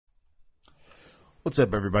What's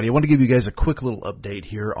up, everybody? I want to give you guys a quick little update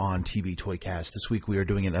here on TB Toycast. This week we are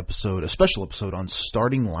doing a special episode on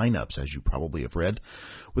starting lineups, as you probably have read,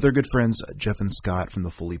 with our good friends Jeff and Scott from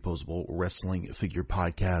the Fully Posable Wrestling Figure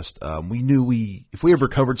Podcast. We knew if we ever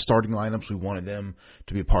covered starting lineups, we wanted them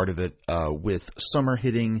to be a part of it. With summer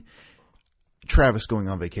hitting, Travis going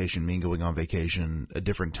on vacation, me going on vacation at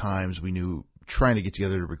different times, we knew trying to get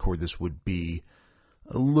together to record this would be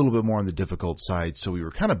a little bit more on the difficult side, so we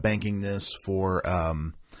were kind of banking this for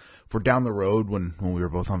down the road when we were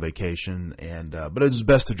both on vacation, but it was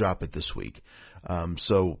best to drop it this week.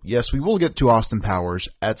 So yes, we will get to Austin Powers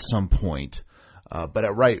at some point,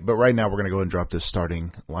 but right now we're going to go and drop this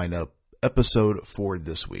starting lineup episode for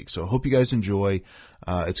this week. So I hope you guys enjoy.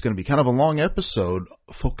 It's going to be kind of a long episode,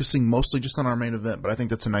 focusing mostly just on our main event, but I think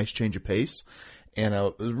that's a nice change of pace, and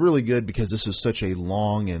it was really good because this is such a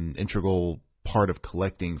long and integral part of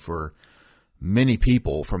collecting for many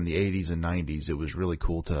people from the 80s and 90s. It was really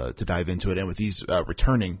cool to dive into it, and with these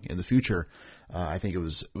returning in the future, I think it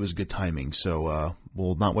was good timing. So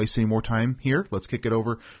we'll not waste any more time here. Let's kick it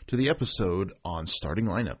over to the episode on starting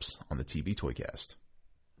lineups on the TB Toycast.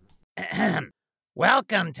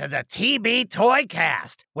 Welcome to the TB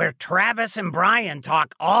Toycast, where Travis and Brian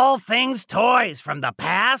talk all things toys from the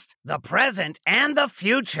past, the present, and the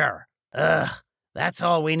future. That's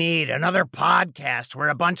all we need, another podcast where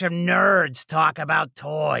a bunch of nerds talk about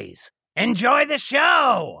toys. Enjoy the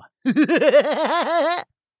show!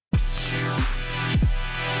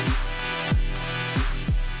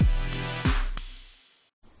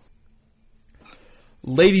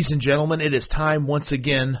 Ladies and gentlemen, it is time once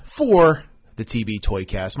again for the TB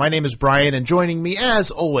Toycast. My name is Brian, and joining me,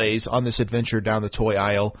 as always, on this adventure down the toy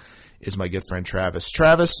aisle is my good friend Travis.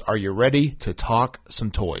 Travis, are you ready to talk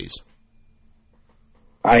some toys?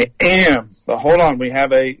 I am, but hold on, we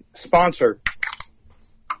have a sponsor.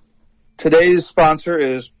 Today's sponsor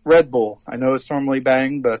is Red Bull. I know it's normally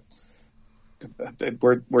Bang, but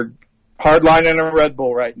we're hardlining a Red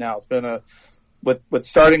Bull right now. It's been with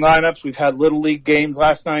starting lineups. We've had Little League games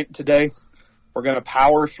last night and today. We're going to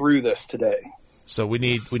power through this today. So we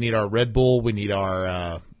need our Red Bull. We need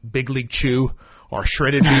our Big League Chew, our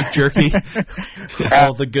shredded beef jerky,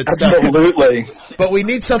 all the good stuff. Absolutely. But we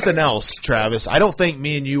need something else, Travis. I don't think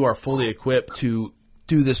me and you are fully equipped to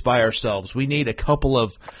do this by ourselves. We need a couple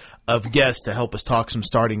of guests to help us talk some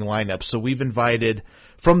starting lineups. So we've invited,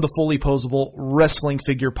 from the Fully Posable Wrestling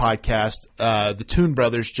Figure Podcast, the Toon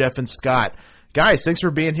Brothers, Jeff and Scott. Guys, thanks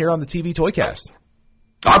for being here on the TB Toycast.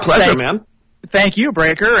 Our pleasure, man. Thank you,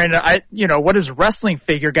 Breaker. And what is wrestling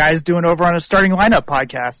figure guys doing over on a starting lineup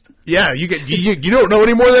podcast? Yeah, you don't know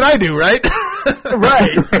any more than I do, right?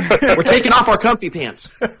 Right. We're taking off our comfy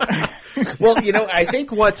pants. Well, I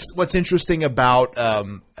think what's interesting about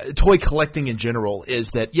toy collecting in general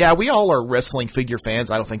is that, yeah, we all are wrestling figure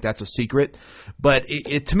fans. I don't think that's a secret. But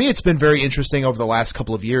to me, it's been very interesting over the last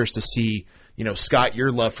couple of years to see, Scott,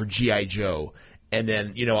 your love for G.I. Joe. And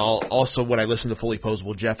then, I'll also, when I listen to Fully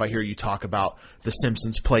Posable, Jeff, I hear you talk about the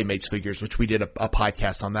Simpsons Playmates figures, which we did a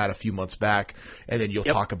podcast on that a few months back. And then you'll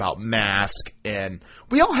talk about Mask. And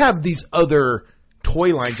we all have these other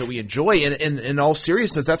toy lines that we enjoy. And in all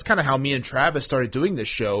seriousness, that's kind of how me and Travis started doing this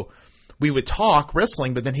show. We would talk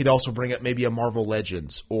wrestling, but then he'd also bring up maybe a Marvel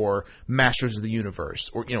Legends or Masters of the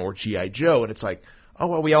Universe or G.I. Joe. And it's like, oh,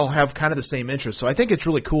 well, we all have kind of the same interests. So I think it's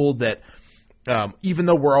really cool that even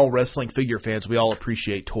though we're all wrestling figure fans, we all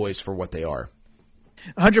appreciate toys for what they are.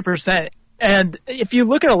 100%. And if you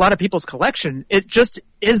look at a lot of people's collection, it just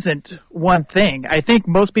isn't one thing. I think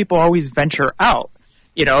most people always venture out.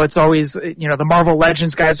 It's always, the Marvel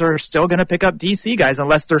Legends guys are still going to pick up DC guys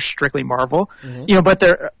unless they're strictly Marvel. Mm-hmm. But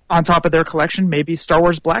they're on top of their collection, maybe Star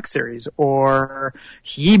Wars Black Series or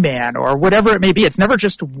He-Man or whatever it may be. It's never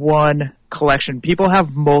just one collection. People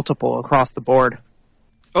have multiple across the board.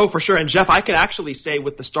 Oh, for sure. And Jeff, I could actually say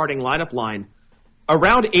with the starting lineup line,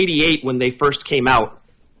 around 88 when they first came out,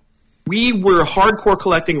 we were hardcore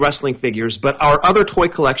collecting wrestling figures, but our other toy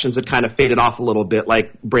collections had kind of faded off a little bit.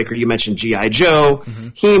 Like, Breaker, you mentioned G.I. Joe,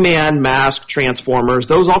 He-Man, Mask, Transformers.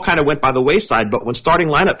 Those all kind of went by the wayside. But when starting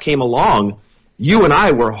lineup came along, you and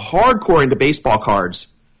I were hardcore into baseball cards.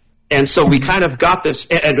 And so we kind of got this,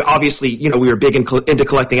 and obviously, we were big into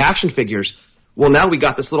collecting action figures. Well, now we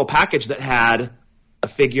got this little package that had a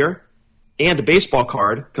figure and a baseball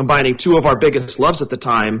card, combining two of our biggest loves at the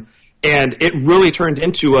time, and it really turned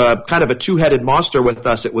into a kind of a two-headed monster with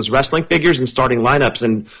us. It was wrestling figures and starting lineups,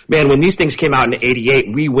 and man, when these things came out in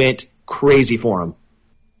 '88, we went crazy for them.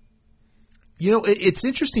 It's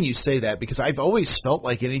interesting you say that, because I've always felt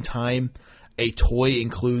like anytime a toy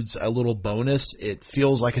includes a little bonus, it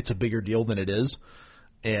feels like it's a bigger deal than it is.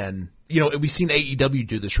 And we've seen AEW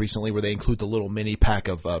do this recently where they include the little mini pack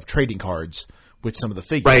of trading cards with some of the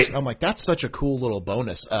figures. Right. I'm like, that's such a cool little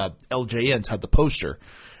bonus. LJN's had the poster.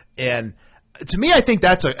 And to me, I think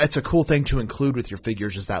that's a cool thing to include with your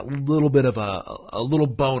figures, is that little bit of a little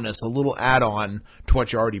bonus, a little add-on to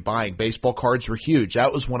what you're already buying. Baseball cards were huge.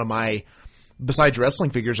 That was one of my, besides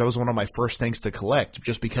wrestling figures, that was one of my first things to collect,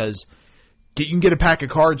 just because you can get a pack of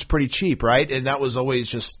cards pretty cheap, right? And that was always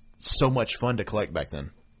just so much fun to collect back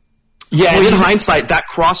then. Yeah, and in hindsight, that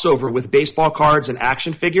crossover with baseball cards and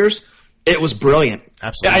action figures, it was brilliant.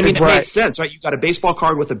 Absolutely. I mean, it made sense, right? You got a baseball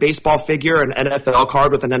card with a baseball figure, an NFL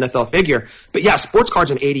card with an NFL figure. But yeah, sports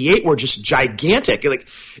cards in 88 were just gigantic. Like,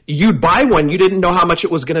 you'd buy one, you didn't know how much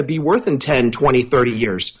it was going to be worth in 10, 20, 30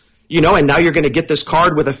 years. And now you're going to get this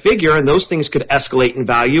card with a figure, and those things could escalate in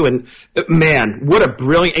value. And man, what a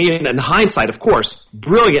brilliant, in hindsight, of course,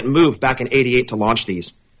 brilliant move back in 88 to launch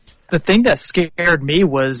these. The thing that scared me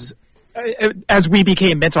was, as we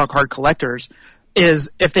became Mental card collectors, is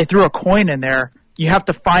if they threw a coin in there, you have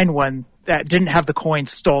to find one that didn't have the coin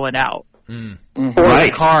stolen out. Or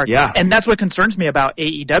right. the card. Yeah. And that's what concerns me about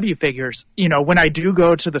AEW figures. When I do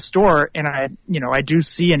go to the store and I do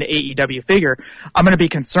see an AEW figure, I'm going to be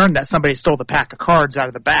concerned that somebody stole the pack of cards out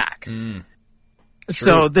of the back.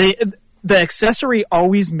 So the accessory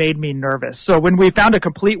always made me nervous. So when we found a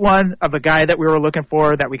complete one of a guy that we were looking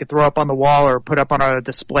for that we could throw up on the wall or put up on a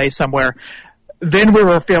display somewhere, then we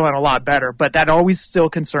were feeling a lot better. But that always still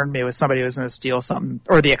concerned me with somebody who was going to steal something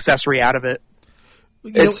or the accessory out of it.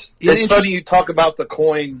 It's funny you talk about the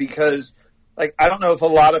coin, because like, I don't know if a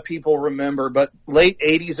lot of people remember, but late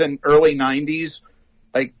 80s and early 90s,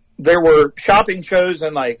 like, there were shopping shows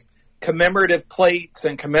and like commemorative plates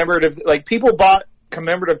and people bought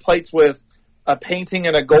commemorative plates with a painting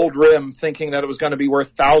and a gold rim thinking that it was going to be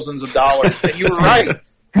worth thousands of dollars. And you were right.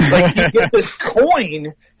 Like, you get this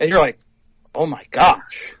coin and you're like, oh my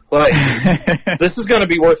gosh, like, this is going to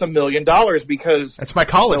be worth $1 million, because that's my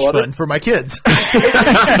college fund for my kids. But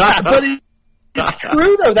it's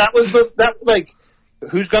true though. That was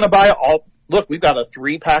who's going to buy all? Look, we've got a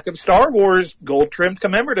 3-pack of Star Wars gold trimmed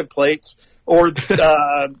commemorative plates, or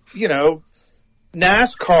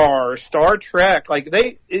NASCAR, Star Trek. Like,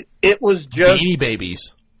 it was just Beanie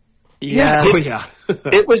Babies. Yeah.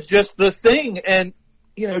 It was just the thing, and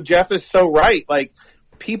Jeff is so right. Like,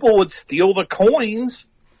 people would steal the coins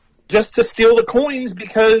just to steal the coins,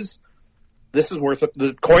 because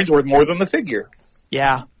the coin's worth more than the figure.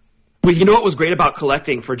 Yeah. Well, what was great about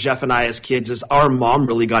collecting for Jeff and I as kids is our mom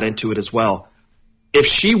really got into it as well. If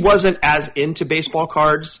she wasn't as into baseball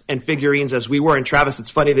cards and figurines as we were, and Travis, it's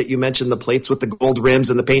funny that you mentioned the plates with the gold rims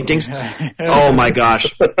and the paintings. Oh my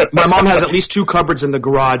gosh. My mom has at least 2 cupboards in the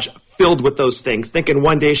garage filled with those things, thinking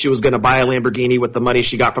one day she was going to buy a Lamborghini with the money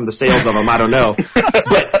she got from the sales of them. I don't know.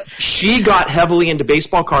 But she got heavily into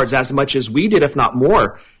baseball cards as much as we did, if not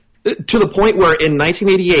more, to the point where in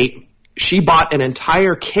 1988, she bought an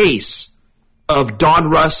entire case of Don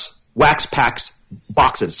Russ Wax Packs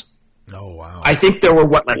boxes. Oh, wow. I think there were,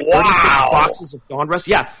 36 boxes of Don Russ?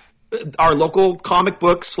 Yeah. Our local comic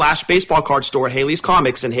book / baseball card store, Haley's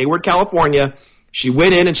Comics in Hayward, California. She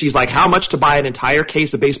went in and she's like, how much to buy an entire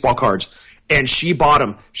case of baseball cards? And she bought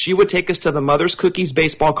them. She would take us to the Mother's Cookies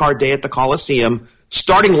baseball card day at the Coliseum,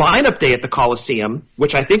 starting lineup day at the Coliseum,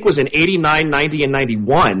 which I think was in 89, 90, and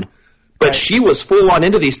 91. But she was full on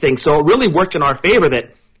into these things. So it really worked in our favor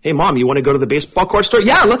that, hey, Mom, you want to go to the baseball card store?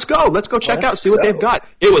 Yeah, let's go. Let's go check out, see what they've got.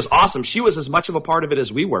 It was awesome. She was as much of a part of it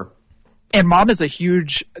as we were. And Mom is a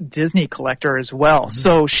huge Disney collector as well.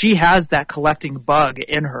 So she has that collecting bug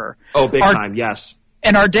in her. Oh, big time, yes.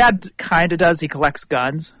 And our dad kind of does. He collects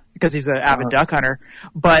guns because he's an avid duck hunter.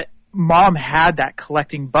 But Mom had that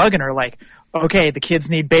collecting bug in her, like, okay, the kids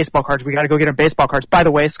need baseball cards. We got to go get them baseball cards. By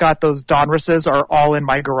the way, Scott, those Donruses are all in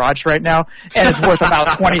my garage right now, and it's worth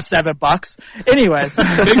about $27. Anyways,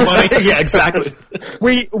 big money. Yeah, exactly.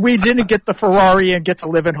 We didn't get the Ferrari and get to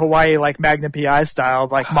live in Hawaii like Magnum PI style,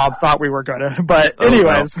 like Mom thought we were gonna. But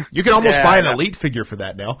anyways, you can almost buy an Elite figure for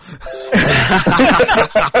that now.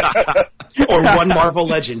 Or one Marvel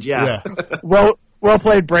Legend. Yeah. Well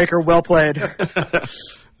played, Breaker. Well played.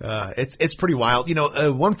 It's pretty wild.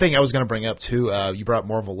 One thing I was going to bring up too, you brought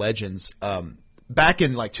Marvel Legends. Back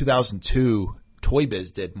in like 2002, Toy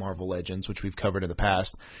Biz did Marvel Legends, which we've covered in the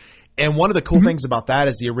past. And one of the cool things about that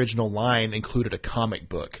is the original line included a comic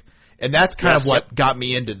book. And that's kind of what got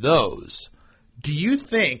me into those. Do you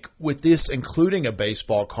think with this including a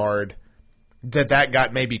baseball card that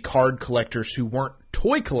got maybe card collectors who weren't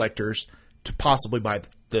toy collectors to possibly buy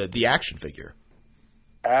the action figure?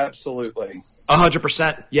 Absolutely.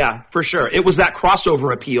 100%. Yeah, for sure. It was that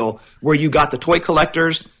crossover appeal where you got the toy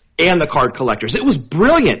collectors and the card collectors. It was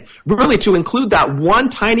brilliant, really, to include that one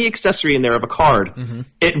tiny accessory in there of a card. Mm-hmm.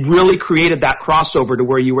 It really created that crossover to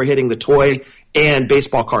where you were hitting the toy and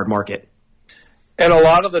baseball card market. And a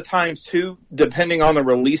lot of the times, too, depending on the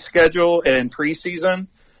release schedule and preseason,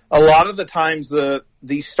 a lot of the times the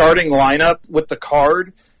starting lineup with the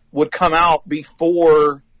card would come out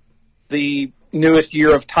before the newest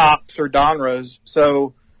year of Topps or Donruss.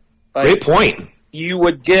 So, great point. You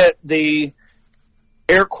would get the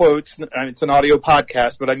air quotes, it's an audio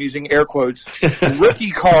podcast, but I'm using air quotes,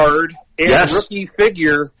 rookie card and rookie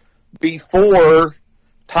figure before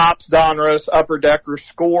Topps, Donruss, Upper Deck, or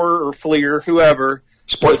Score, or Fleer, whoever,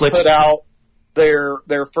 put out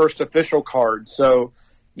their first official card. So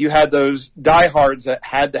you had those diehards that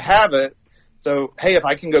had to have it. So, hey, if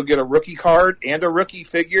I can go get a rookie card and a rookie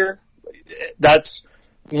figure, that's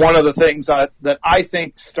one of the things that I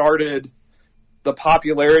think started the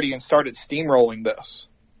popularity and started steamrolling this.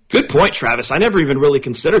 Good point, Travis. I never even really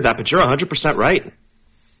considered that, but you're 100% right.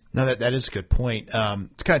 No, that is a good point. To kind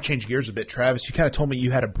of change gears a bit, Travis, you kind of told me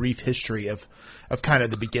you had a brief history of kind of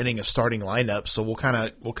the beginning of starting lineups. So we'll kind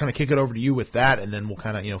of kick it over to you with that, and then we'll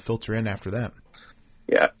kind of filter in after that.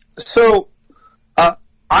 Yeah. So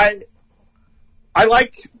I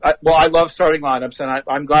love starting lineups, and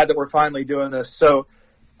I'm glad that we're finally doing this. So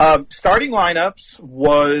starting lineups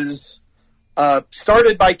was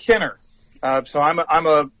started by Kenner. So I'm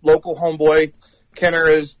a local homeboy. Kenner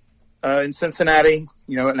is in Cincinnati,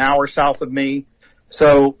 an hour south of me.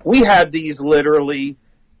 So we had these literally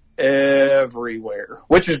everywhere,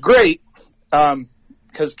 which is great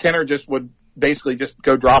because Kenner just would basically just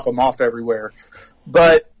go drop them off everywhere.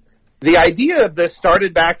 But the idea of this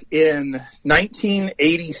started back in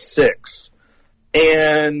 1986,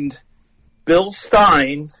 and Bill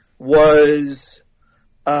Stein was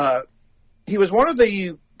he was one of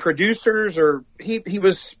the producers, or he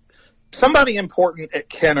was somebody important at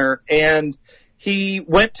Kenner, and he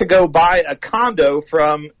went to go buy a condo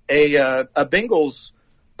from a Bengals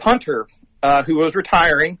punter who was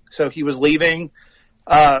retiring, so he was leaving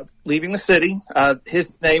the city. His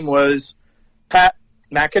name was Pat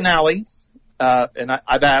McAnally, and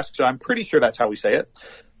I've asked, so I'm pretty sure that's how we say it.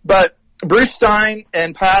 But Bruce Stein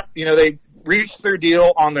and Pat, they reached their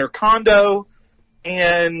deal on their condo,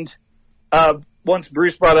 and once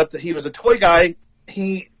Bruce brought up that he was a toy guy,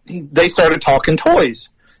 they started talking toys.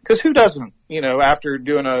 Because who doesn't, after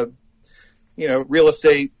doing a, real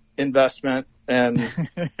estate investment and,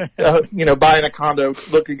 buying a condo,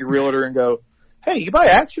 look at your realtor and go, hey, you buy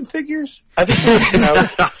action figures? I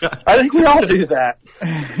think we all do that.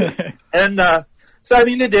 And so,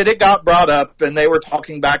 it did. It got brought up, and they were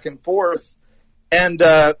talking back and forth. And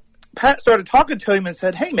Pat started talking to him and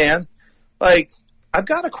said, hey, man, I've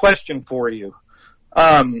got a question for you.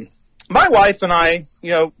 My wife and I,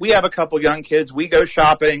 we have a couple young kids. We go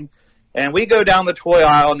shopping, and we go down the toy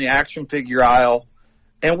aisle and the action figure aisle,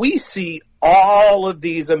 and we see all of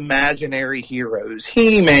these imaginary heroes,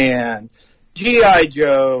 He-Man, G.I.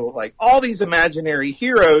 Joe, all these imaginary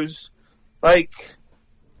heroes. Where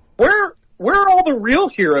are all the real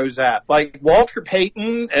heroes at? Walter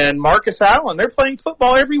Payton and Marcus Allen, they're playing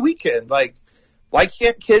football every weekend. Why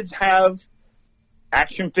can't kids have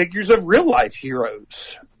action figures of real life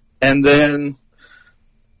heroes? And then,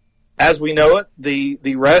 as we know it,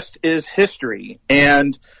 the rest is history.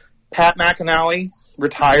 And Pat McAnally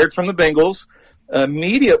retired from the Bengals,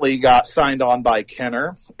 immediately got signed on by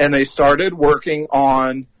Kenner, and they started working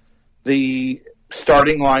on the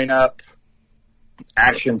starting lineup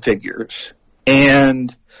action figures.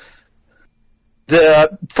 And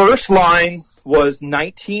the first line was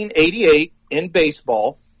 1988 in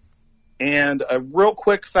baseball. And a real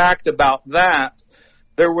quick fact about that,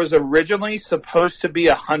 there was originally supposed to be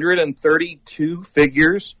 132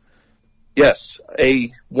 figures. Yes, a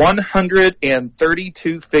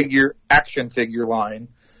 132 figure action figure line.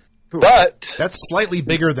 But that's slightly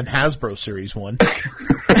bigger than Hasbro Series 1.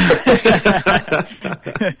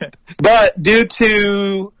 But due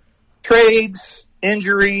to trades,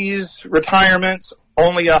 injuries, retirements,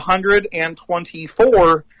 only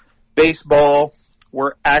 124 baseball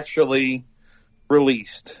were actually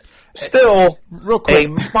released. Still, real quick,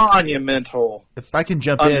 a monumental. If I can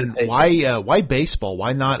jump in, why baseball?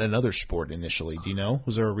 Why not another sport initially? Do you know?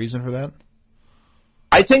 Was there a reason for that?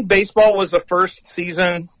 I think baseball was the first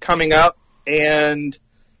season coming up, and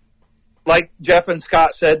like Jeff and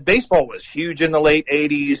Scott said, baseball was huge in the late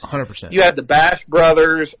 80s. 100%. You had the Bash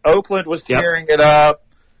brothers. Oakland was tearing it up.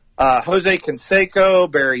 Jose Canseco,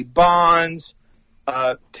 Barry Bonds.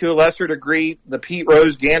 To a lesser degree, the Pete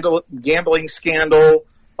Rose gambling scandal.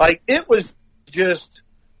 It was just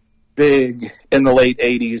big in the late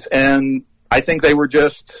 80s. And I think they were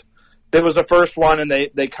just, it was the first one and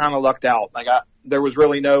they kind of lucked out. There was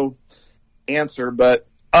really no answer, but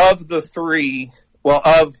of the three,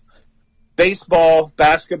 of baseball,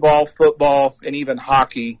 basketball, football, and even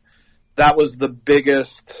hockey, that was the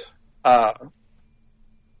biggest, I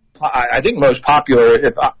think most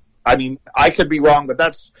popular. I could be wrong, but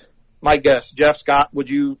that's my guess. Jeff Scott, would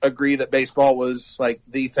you agree that baseball was like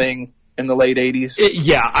the thing in the late 80s?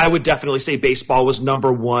 Yeah, I would definitely say baseball was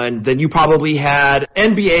number one. Then you probably had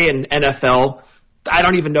NBA and NFL. I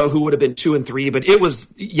don't even know who would have been 2 and 3, but it was,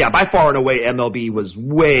 by far and away, MLB was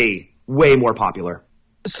way, way more popular.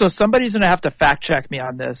 So somebody's going to have to fact check me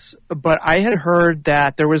on this, but I had heard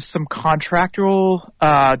that there was some contractual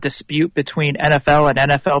dispute between NFL and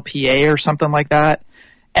NFLPA or something like that,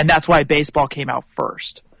 and that's why baseball came out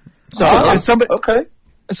first. So okay.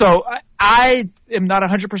 So I am not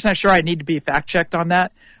 100% sure. I need to be fact checked on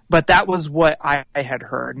that, but that was what I had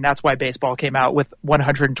heard, and that's why baseball came out with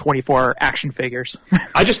 124 action figures.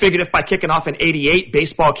 I just figured if by kicking off in '88,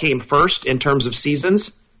 baseball came first in terms of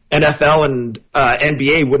seasons, NFL and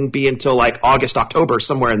NBA wouldn't be until like August, October,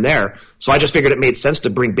 somewhere in there. So I just figured it made sense to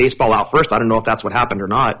bring baseball out first. I don't know if that's what happened or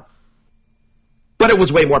not. But it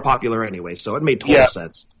was way more popular anyway, so it made total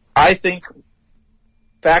sense. I think,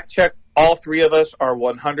 fact check, all three of us are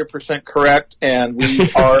 100% correct, and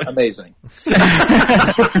we are amazing. Well,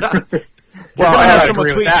 I have someone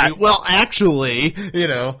tweet you. Well, actually,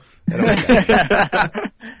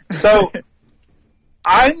 So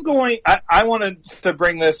I wanted to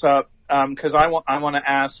bring this up because I want to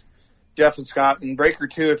ask Jeff and Scott and Breaker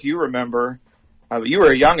too, if you remember. You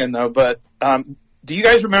were a youngin' though, but do you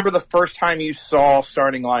guys remember the first time you saw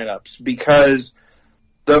starting lineups? Because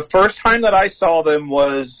the first time that I saw them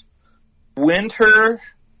was winter.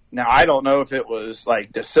 Now I don't know if it was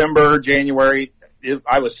like December, January.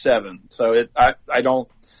 I was 7, so it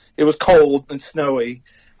was cold and snowy.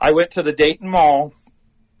 I went to the Dayton Mall,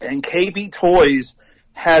 and KB Toys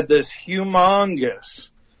had this humongous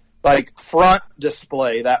front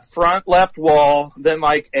display, that front left wall, then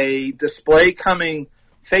like a display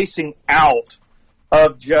facing out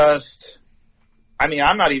of just, I'm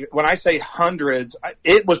not even, when I say hundreds,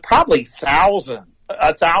 it was probably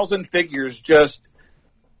 1,000 figures just,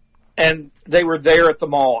 and they were there at the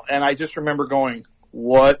mall. And I just remember going,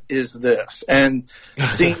 what is this? And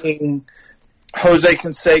seeing Jose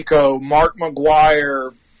Canseco, Mark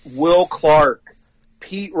McGuire, Will Clark,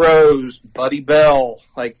 Pete Rose, Buddy Bell,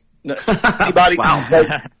 anybody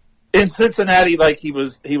in Cincinnati, he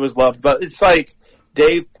was loved. But it's like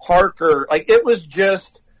Dave Parker, it was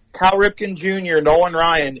just Cal Ripken Jr., Nolan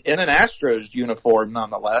Ryan in an Astros uniform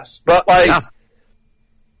nonetheless. But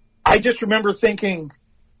I just remember thinking,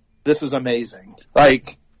 this is amazing.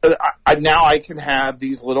 Now I can have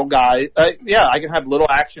these little guys. I can have little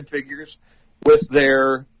action figures with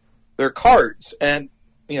their cards, and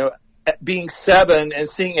being 7 and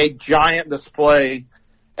seeing a giant display.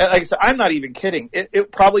 And like I said, I'm not even kidding.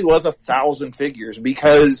 It probably was 1,000 figures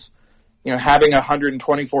because having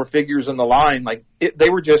 124 figures in the line, they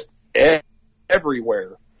were just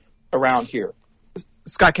everywhere around here.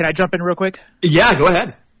 Scott, can I jump in real quick? Yeah, go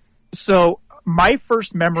ahead. So my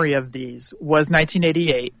first memory of these was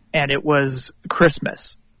 1988, and it was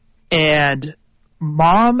Christmas. And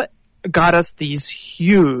Mom got us these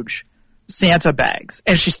huge Santa bags,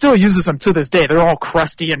 and she still uses them to this day. They're all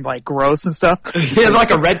crusty and gross and stuff. Yeah,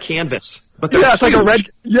 like a red canvas. But they're it's like a red.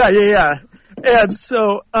 Yeah. And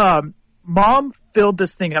so, Mom filled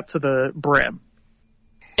this thing up to the brim,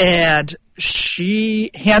 and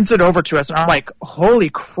she hands it over to us, and I'm like, "Holy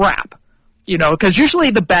crap!" Because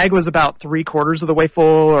usually the bag was about 3/4 of the way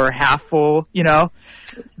full or half full.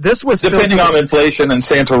 This was depending on inflation and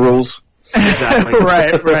Santa rules. Exactly.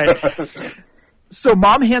 Right. So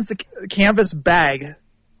Mom hands the canvas bag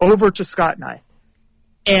over to Scott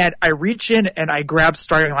and I reach in and I grab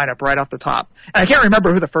starting lineup right off the top. And I can't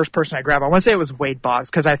remember who the first person I grabbed. I want to say it was Wade Boggs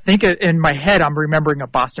because I think in my head I'm remembering a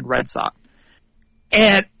Boston Red Sox.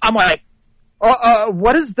 And I'm like,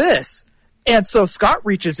 what is this? And so Scott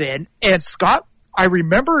reaches in, and Scott, I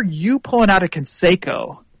remember you pulling out a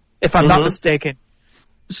Canseco, if I'm not mistaken.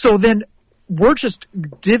 So then we're just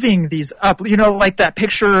divvying these up, like that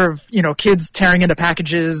picture of, kids tearing into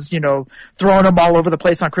packages, throwing them all over the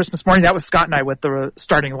place on Christmas morning. That was Scott and I with the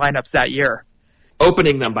starting lineups that year.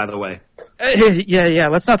 Opening them, by the way. Yeah.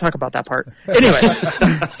 Let's not talk about that part. Anyways.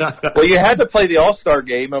 Well, you had to play the All-Star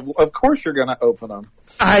game. Of course you're going to open them.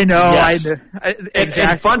 I know. Yes. Exactly.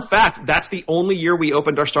 And fun fact, that's the only year we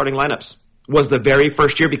opened our starting lineups, was the very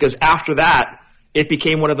first year, because after that, it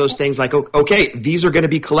became one of those things like, okay, these are going to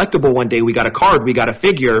be collectible one day. We got a card, we got a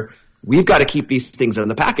figure. we've got to keep these things in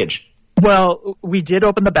the package. Well, we did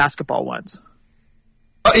open the basketball ones.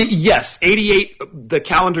 Yes, 88, the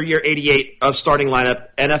calendar year 88 of starting lineup,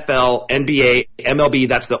 NFL, NBA, MLB,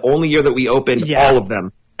 that's the only year that we opened all of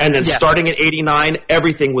them. And then starting in 89,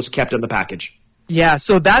 everything was kept in the package. Yeah,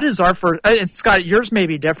 so that is our first, and Scott, yours may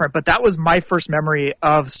be different, but that was my first memory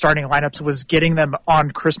of starting lineups, was getting them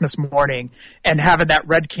on Christmas morning and having that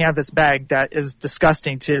red canvas bag that is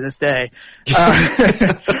disgusting to this day,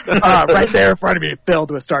 right there in front of me,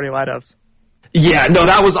 filled with starting lineups. Yeah, no,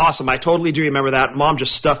 that was awesome. I totally do remember that. Mom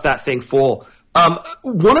just stuffed that thing full.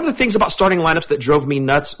 One of the things about starting lineups that drove me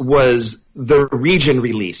nuts was the region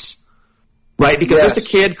release, right? Because as a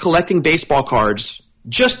kid collecting baseball cards,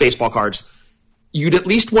 just baseball cards, you'd at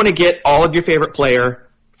least want to get all of your favorite player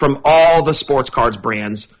from all the sports cards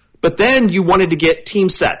brands, but then you wanted to get team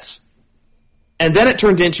sets. And then it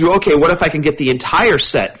turned into, okay, what if I can get the entire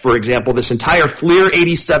set, for example, this entire Fleer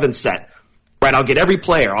 87 set, right? I'll get every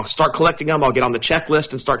player. I'll start collecting them. I'll get on the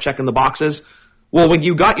checklist and start checking the boxes. Well, when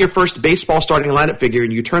you got your first baseball starting lineup figure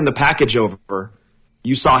and you turned the package over,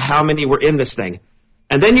 you saw how many were in this thing.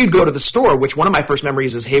 And then you'd go to the store, which one of my first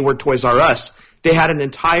memories is Hayward Toys R Us. They had an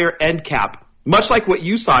entire end cap, much like what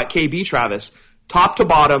you saw at KB, Travis, top to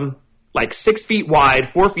bottom, like 6 feet wide,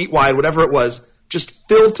 4 feet wide, whatever it was, just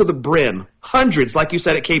filled to the brim. Hundreds, like you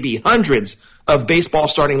said at KB, hundreds of baseball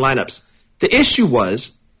starting lineups. The issue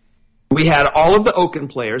was we had all of the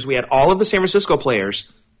Oakland players, we had all of the San Francisco players,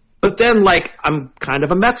 but then, like, I'm kind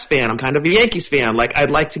of a Mets fan, I'm kind of a Yankees fan, like,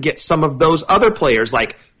 I'd like to get some of those other players.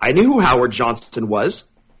 Like, I knew who Howard Johnson was,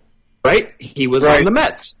 right? He was on the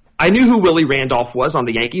Mets. I knew who Willie Randolph was on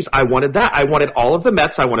the Yankees. I wanted that. I wanted all of the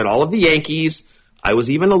Mets. I wanted all of the Yankees. I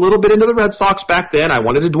was even a little bit into the Red Sox back then. I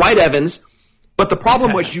wanted a Dwight Evans. But the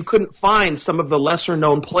problem was you couldn't find some of the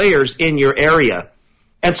lesser-known players in your area.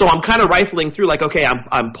 And so I'm kind of rifling through, like, okay,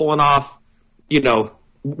 I'm pulling off, you know,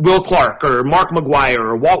 Will Clark or Mark McGwire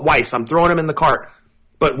or Walt Weiss. I'm throwing him in the cart.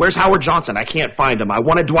 But where's Howard Johnson? I can't find him. I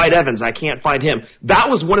wanted Dwight Evans. I can't find him. That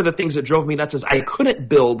was one of the things that drove me nuts, is I couldn't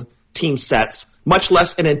build team sets, much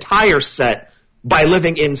less an entire set, by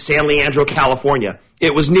living in San Leandro, California.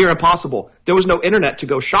 It was near impossible. There was no internet to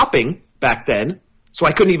go shopping back then, so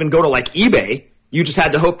I couldn't even go to, like, eBay. You just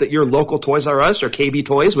had to hope that your local Toys R Us or KB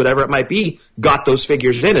Toys, whatever it might be, got those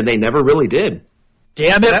figures in, and they never really did.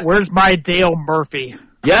 Damn it, where's my Dale Murphy?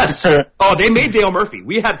 Yes. Oh, they made Dale Murphy.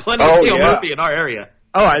 We had plenty of Dale Murphy in our area.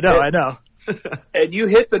 Oh, I know. And you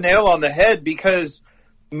hit the nail on the head, because,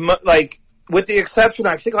 like, with the exception,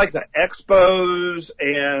 I think, like the Expos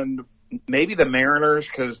and maybe the Mariners,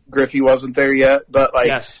 because Griffey wasn't there yet, but,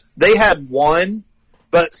 like, they had one.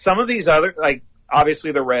 But some of these other, like,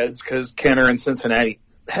 obviously the Reds, because Kenner and Cincinnati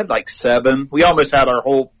had, like, 7. We almost had our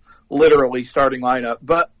whole, literally, starting lineup.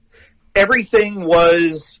 But everything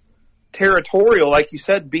was territorial, like you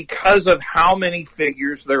said, because of how many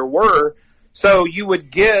figures there were. So you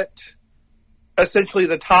would get essentially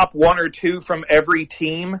the top 1 or 2 from every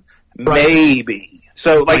team, maybe.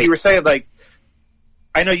 So, like you were saying, like,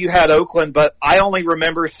 I know you had Oakland, but I only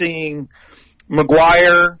remember seeing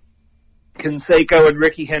McGwire, Canseco, and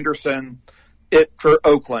Ricky Henderson for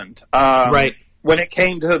Oakland. When it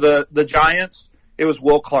came to the Giants, it was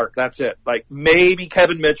Will Clark. That's it. Like, maybe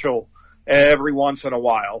Kevin Mitchell every once in a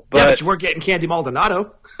while. But you weren't getting Candy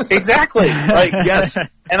Maldonado. Exactly. Like, yes.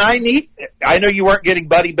 And I know you weren't getting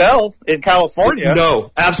Buddy Bell in California.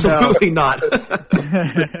 No, absolutely not.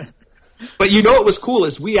 But you know what was cool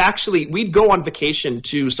is we'd go on vacation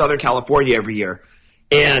to Southern California every year.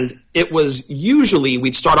 And it was usually,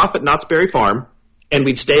 we'd start off at Knott's Berry Farm, and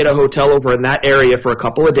we'd stay at a hotel over in that area for a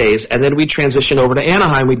couple of days, and then we'd transition over to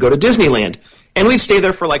Anaheim. We'd go to Disneyland, and we'd stay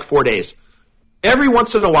there for like 4 days. Every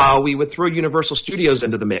once in a while, we would throw Universal Studios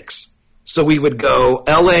into the mix. So we would go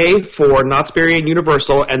L.A. for Knott's Berry and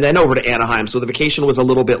Universal, and then over to Anaheim, so the vacation was a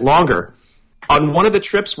little bit longer. On one of the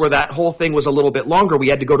trips where that whole thing was a little bit longer, we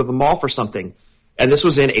had to go to the mall for something, and this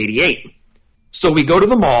was in 88. So we go to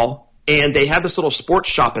the mall, and they had this little sports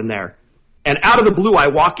shop in there. And out of the blue, I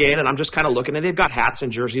walk in, and I'm just kind of looking, and they've got hats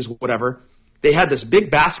and jerseys, whatever. They had this big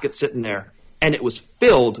basket sitting there, and it was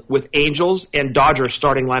filled with Angels and Dodgers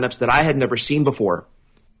starting lineups that I had never seen before.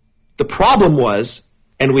 The problem was,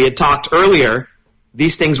 and we had talked earlier,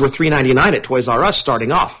 these things were $3.99 at Toys R Us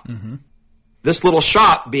starting off. Mm-hmm. This little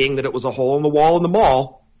shop, being that it was a hole in the wall in the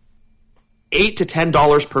mall, $8 to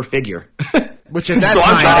 $10 per figure. Which at that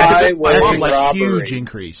time, that's a huge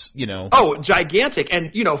increase, you know. Oh, gigantic.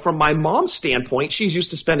 And, you know, from my mom's standpoint, she's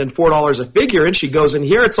used to spending $4 a figure, and she goes in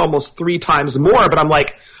here, it's almost 3 times more. But I'm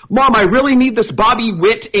like, Mom, I really need this Bobby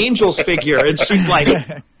Witt Angels figure. And she's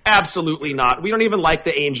like, Absolutely not. We don't even like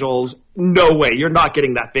the Angels. No way. You're not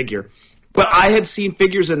getting that figure. But I had seen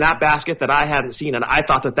figures in that basket that I hadn't seen, and I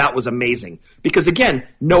thought that was amazing. Because again,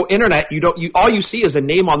 no internet. All you see is a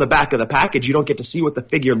name on the back of the package. You don't get to see what the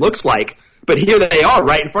figure looks like. But here they are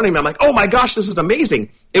right in front of me. I'm like, oh my gosh, this is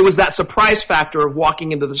amazing. It was that surprise factor of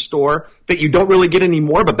walking into the store that you don't really get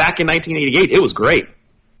anymore. But back in 1988, it was great.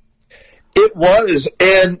 It was.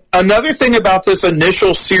 And another thing about this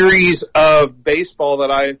initial series of baseball that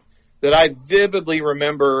I vividly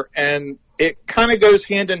remember, and it kind of goes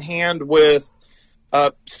hand in hand with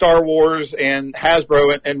Star Wars and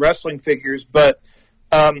Hasbro and wrestling figures, but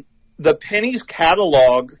the Penny's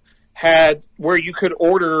catalog had where you could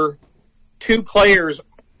order 2 players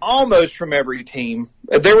almost from every team.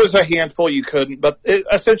 There was a handful you couldn't, but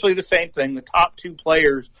essentially the same thing, the top 2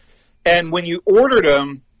 players. And when you ordered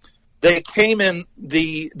them, they came in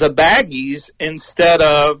the baggies instead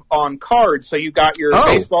of on cards. So you got your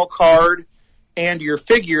baseball card and your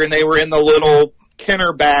figure, and they were in the little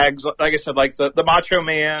Kenner bags, like I said, like the Macho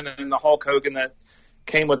Man and the Hulk Hogan that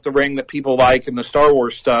came with the ring that people like and the Star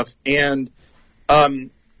Wars stuff. And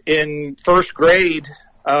in first grade,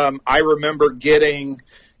 I remember getting,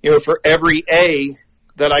 for every A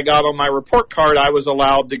that I got on my report card, I was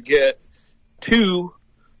allowed to get 2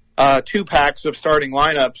 packs of starting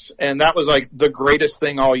lineups, and that was like the greatest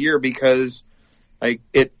thing all year because like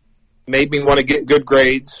it made me want to get good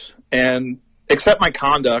grades, and except my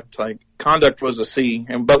conduct was a C,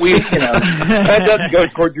 but we that doesn't go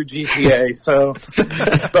towards your GPA. So,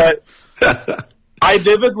 but I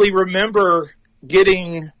vividly remember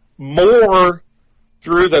getting more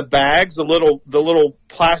through the bags, the little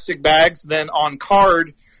plastic bags, than on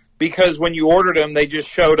card. Because when you ordered them, they just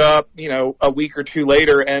showed up, a week or 2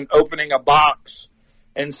 later, and opening a box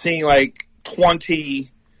and seeing like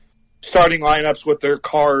 20 starting lineups with their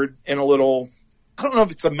card in a little, I don't know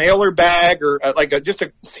if it's a mailer bag or just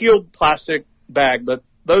a sealed plastic bag, but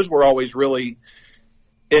those were always really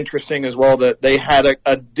interesting as well, that they had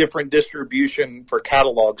a different distribution for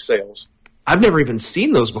catalog sales. I've never even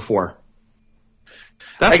seen those before.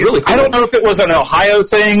 That's really cool. I don't know if it was an Ohio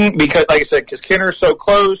thing because, like I said, because Kenner's so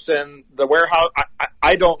close and the warehouse,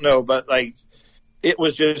 I don't know, but like it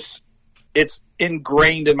was just, it's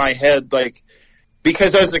ingrained in my head, like,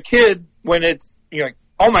 because as a kid, when it's, like,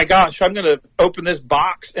 oh my gosh, I'm going to open this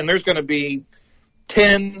box and there's going to be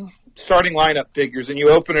 10 starting lineup figures, and you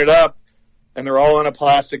open it up and they're all in a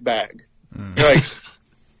plastic bag. You're like,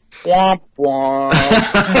 womp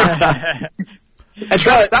womp. And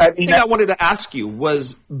Travis, that thing I wanted to ask you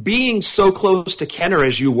was, being so close to Kenner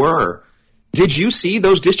as you were, did you see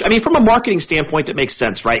those from a marketing standpoint, it makes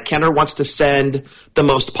sense, right? Kenner wants to send the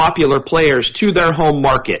most popular players to their home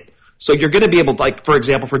market. So you're going to be able to, like, for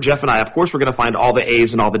example, for Jeff and I, of course, we're going to find all the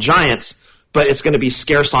A's and all the Giants, but it's going to be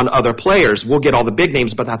scarce on other players. We'll get all the big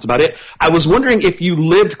names, but that's about it. I was wondering if you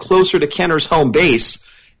lived closer to Kenner's home base,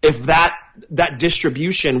 if that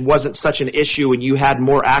distribution wasn't such an issue and you had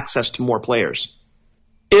more access to more players.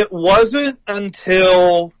 It wasn't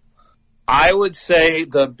until, I would say,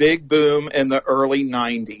 the big boom in the early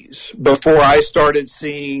 90s before I started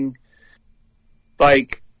seeing,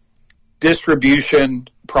 like, distribution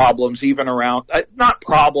problems even around, not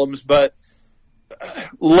problems, but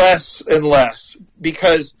less and less,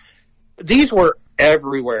 because these were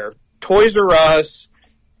everywhere. Toys R Us,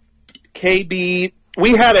 KB.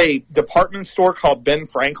 We had a department store called Ben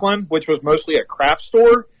Franklin, which was mostly a craft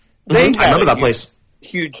store. I remember that place.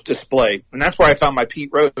 Huge display, and that's where I found my Pete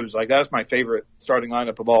Rose. Like, that's my favorite starting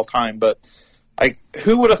lineup of all time. But like,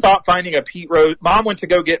 who would have thought finding a Pete Rose? Mom went to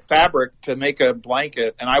go get fabric to make a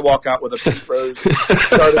blanket, and I walk out with a Pete Rose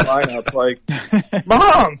starting lineup. Like,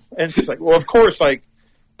 Mom, and she's like, "Well, of course." Like,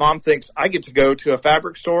 Mom thinks I get to go to a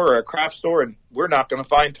fabric store or a craft store, and we're not going to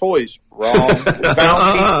find toys. Wrong. We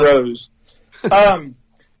found Pete Rose.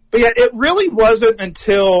 But yeah, it really wasn't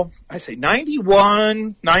until, I say,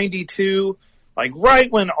 91, 92. Like, right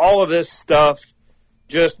when all of this stuff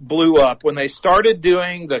just blew up, when they started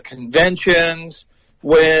doing the conventions,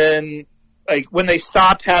 when they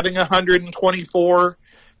stopped having 124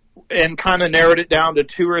 and kind of narrowed it down to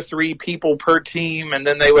 2 or 3 people per team, and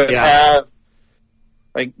then they would have,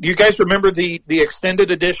 like, do you guys remember the extended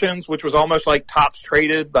editions, which was almost like Topps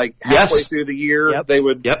Traded, like halfway through the year? They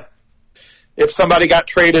would, if somebody got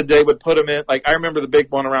traded, they would put them in. Like, I remember the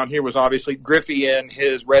big one around here was obviously Griffey in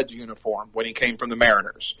his Reds uniform when he came from the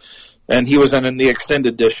Mariners. And he was in the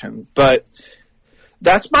extended edition. But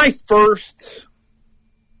that's my first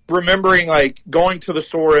remembering, like, going to the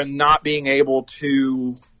store and not being able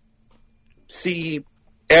to see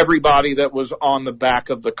everybody that was on the back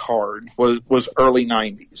of the card was early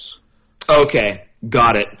 90s. Okay.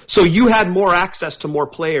 Got it. So you had more access to more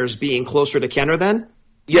players being closer to Kenner then?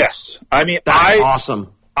 Yes. I mean, that's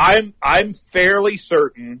awesome. I'm fairly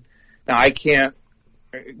certain. Now, I can't.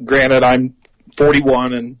 Granted, I'm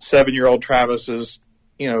 41, and 7-year-old Travis is,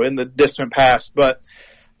 in the distant past. But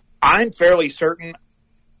I'm fairly certain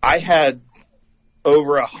I had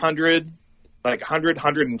over 100,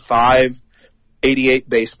 105, 88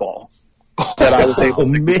 baseball that I was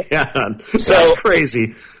able to get. Man, that's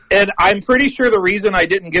crazy. And I'm pretty sure the reason I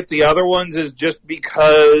didn't get the other ones is just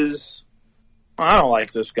because I don't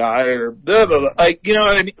like this guy or blah, blah, blah. You know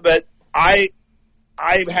what I mean? But I've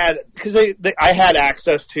had, because I had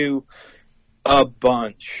access to a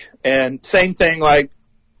bunch. And same thing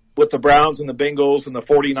with the Browns and the Bengals and the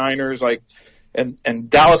 49ers, and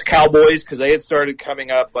Dallas Cowboys, because they had started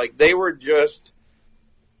coming up. They were just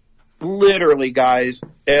literally guys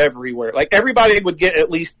everywhere. Everybody would get at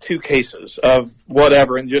least 2 cases of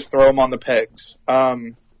whatever and just throw them on the pegs.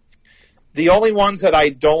 The only ones that I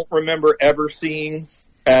don't remember ever seeing,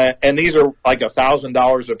 and these are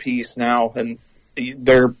 $1,000 a piece now, and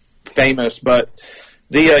they're famous, but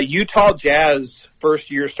the Utah Jazz first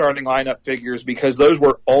year starting lineup figures, because those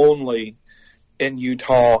were only in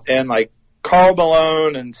Utah, and Karl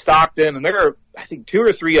Malone and Stockton, and there are, I think, 2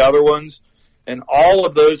 or 3 other ones. And all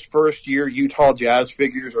of those first-year Utah Jazz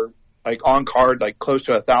figures are on card, close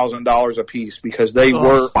to $1,000 a piece, because they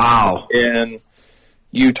were in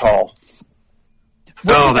Utah.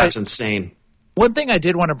 That's insane. One thing I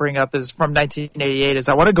did want to bring up is from 1988 is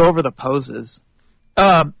I want to go over the poses.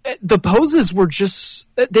 The poses were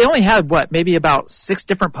they only had maybe about 6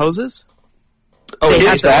 different poses. Oh, they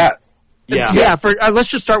had that. Yeah. Yeah. Let's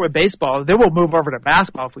just start with baseball. Then we'll move over to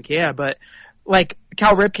basketball if we can, but.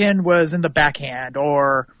 Cal Ripken was in the backhand,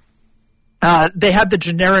 or they had the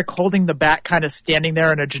generic holding the bat, kind of standing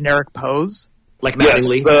there in a generic pose. Batting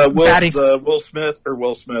league. The Will Smith.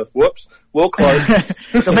 Whoops. Will Clark.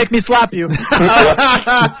 Don't make me slap you.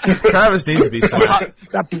 Travis needs to be slapped.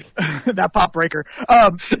 That pop breaker.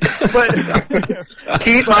 But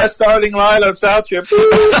keep my starting lineups out, Chip.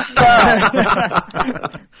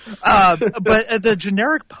 But the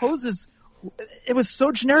generic poses. It was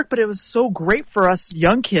so generic, but it was so great for us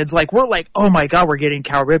young kids. We're oh my God, we're getting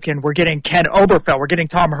Cal Ripken, we're getting Ken Oberfeld, we're getting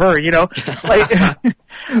Tom Hurry,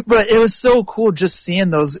 But it was so cool just seeing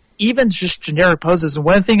those, even just generic poses. And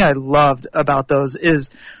one thing I loved about those is,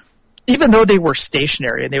 even though they were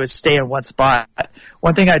stationary and they would stay in one spot,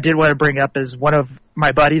 one thing I did want to bring up is one of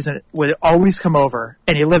my buddies would always come over,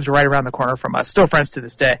 and he lived right around the corner from us, still friends to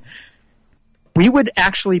this day. We would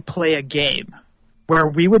actually play a game where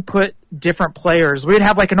we would put different players. We'd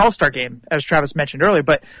have an all-star game, as Travis mentioned earlier,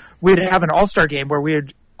 but we'd have an all-star game where we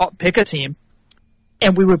would pick a team,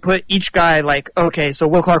 and we would put each guy okay, so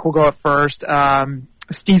Will Clark will go at first,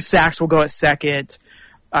 Steve Sachs will go at second,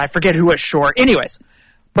 I forget who at short. Anyways,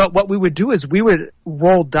 but what we would do is we would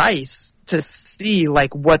roll dice to see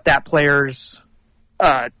what that player's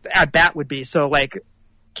at bat would be. So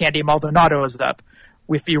Candy Maldonado is up.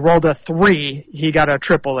 If he rolled a 3, he got a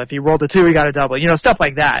triple. If he rolled a 2, he got a double. Stuff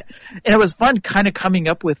like that. And it was fun kind of coming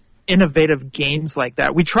up with innovative games like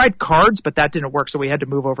that. We tried cards, but that didn't work, so we had to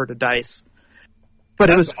move over to dice. But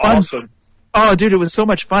it was fun. Awesome. Oh, dude, it was so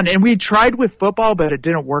much fun. And we tried with football, but it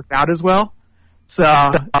didn't work out as well. So,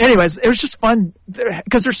 anyways, it was just fun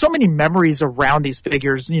because there's so many memories around these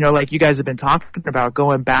figures, like you guys have been talking about,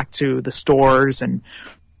 going back to the stores and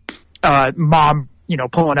mom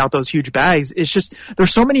pulling out those huge bags. It's just,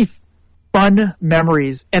 there's so many fun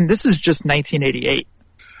memories, and this is just 1988.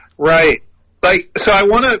 Right. So I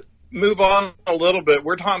want to move on a little bit.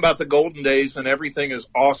 We're talking about the golden days and everything is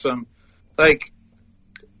awesome. I'm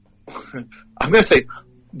going to say,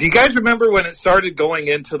 do you guys remember when it started going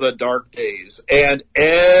into the dark days and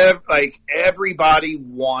everybody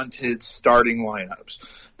wanted starting lineups?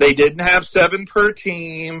 They didn't have 7 per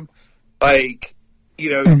team.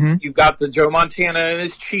 You've got the Joe Montana in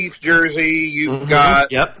his Chiefs jersey. You've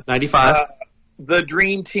got 95. The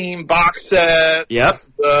Dream Team box set.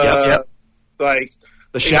 The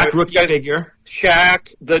Shaq rookie figure.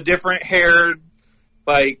 Shaq, the different haired,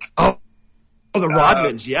 the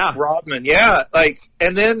Rodmans, Rodman, yeah.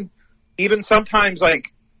 And then even sometimes home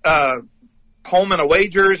and away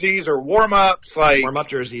jerseys or warm ups, warm up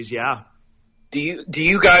jerseys, yeah. Do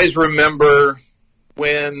you guys remember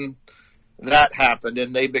when that happened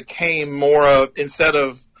and they became more of, instead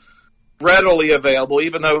of readily available,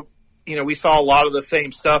 even though we saw a lot of the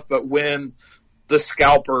same stuff, but when the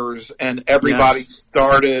scalpers and everybody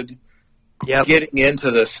started getting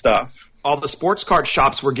into this stuff. All the sports card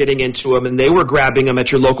shops were getting into them, and they were grabbing them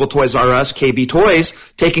at your local Toys R Us, KB Toys,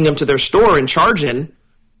 taking them to their store and charging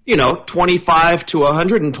 25 to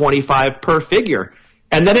 125 per figure.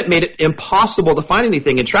 And then it made it impossible to find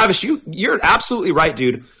anything. And Travis, you're absolutely right,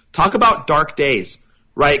 dude. Talk about dark days,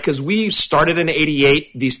 right? Because we started in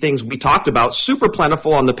 88, these things we talked about, super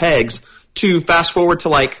plentiful on the pegs, to fast forward to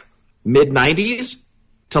like mid-90s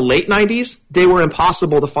to late 90s, they were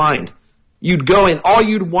impossible to find. You'd go and all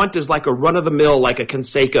you'd want is like a run-of-the-mill, like a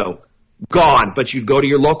Conseco, gone. But you'd go to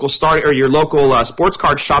your local sports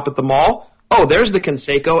card shop at the mall. Oh, there's the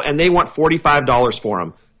Conseco, and they want $45 for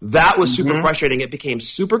them. That was super frustrating. It became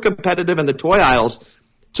super competitive in the toy aisles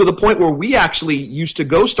to the point where we actually used to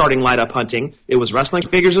go starting lineup hunting. It was wrestling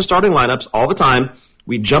figures and starting lineups all the time.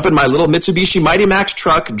 We'd jump in my little Mitsubishi Mighty Max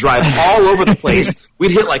truck, drive all over the place. We'd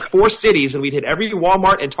hit like 4 cities, and we'd hit every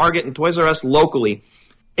Walmart and Target and Toys R Us locally.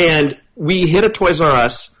 And we hit a Toys R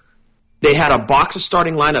Us. They had a box of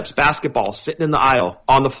starting lineups, basketball, sitting in the aisle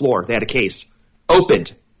on the floor. They had a case.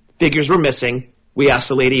 Opened. Figures were missing. We asked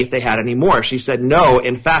the lady if they had any more. She said, no,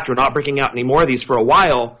 in fact, we're not breaking out any more of these for a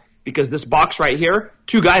while because this box right here,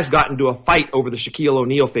 2 guys got into a fight over the Shaquille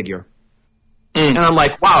O'Neal figure. And I'm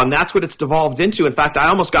like, wow, and that's what it's devolved into. In fact, I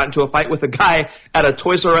almost got into a fight with a guy at a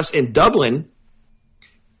Toys R Us in Dublin.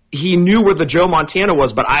 He knew where the Joe Montana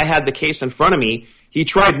was, but I had the case in front of me. He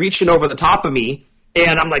tried reaching over the top of me,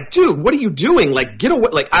 and I'm like, dude, what are you doing? Like, get away.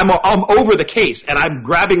 Like, I'm over the case, and I'm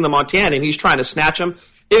grabbing the Montana, and he's trying to snatch him.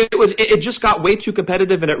 It just got way too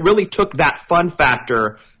competitive, and it really took that fun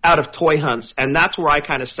factor out of toy hunts, and that's where I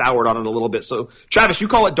kind of soured on it a little bit. So, Travis, you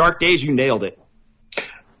call it dark days. You nailed it.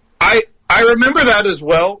 I remember that as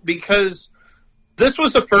well because this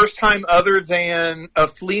was the first time other than a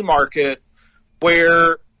flea market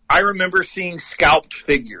where I remember seeing scalped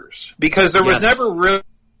figures because there was never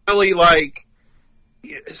really like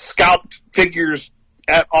scalped figures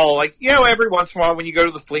at all. Like, every once in a while when you go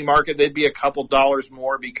to the flea market, they'd be a couple dollars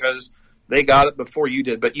more because they got it before you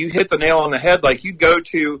did. But you hit the nail on the head. Like, you'd go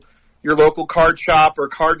to your local card shop or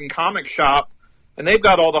card and comic shop, and they've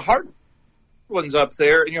got all the hard ones up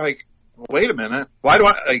there, and you're like, wait a minute, why do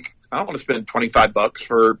I don't want to spend $25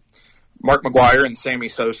 for Mark McGuire and Sammy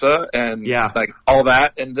Sosa and like all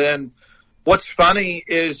that. And then what's funny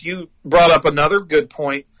is you brought up another good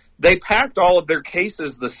point. They packed all of their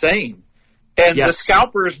cases the same, and the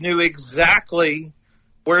scalpers knew exactly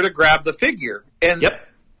where to grab the figure. And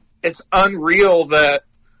it's unreal that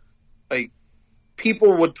like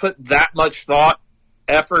people would put that much thought,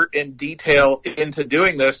 effort, and detail into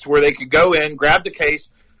doing this to where they could go in, grab the case.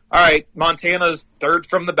 All right, Montana's third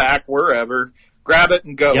from the back, wherever. Grab it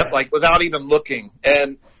and go, like without even looking.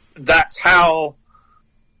 And that's how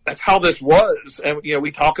this was. And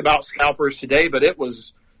we talk about scalpers today, but it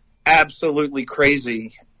was absolutely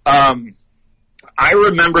crazy. I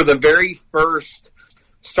remember the very first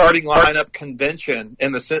starting lineup convention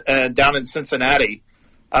in down in Cincinnati.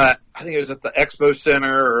 I think it was at the Expo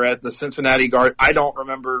Center or at the Cincinnati Guard. I don't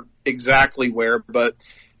remember exactly where, but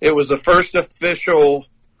it was the first official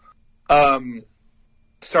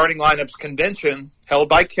starting lineups convention held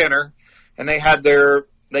by Kenner, and they had their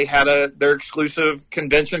exclusive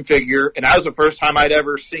convention figure, and that was the first time I'd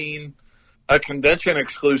ever seen a convention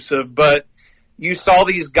exclusive. But you saw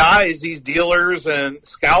these guys, these dealers and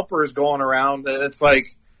scalpers going around, and it's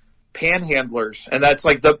like panhandlers, and that's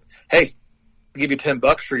like hey, I'll give you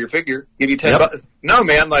 $10 for your figure. Give you $10. No,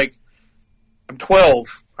 man, like I'm 12.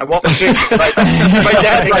 I want my figure. Like, my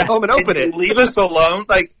dad right home and open it. Leave us alone,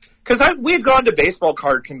 like. Because we had gone to baseball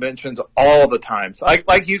card conventions all the time. So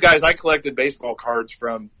like you guys, I collected baseball cards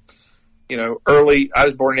from, early. I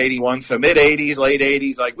was born in 81, so mid 80s, late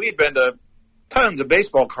 80s. Like we had been to tons of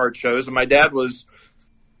baseball card shows, and my dad was,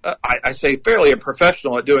 I say, fairly a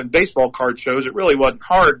professional at doing baseball card shows. It really wasn't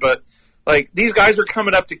hard, but like these guys are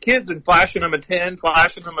coming up to kids and flashing them a 10,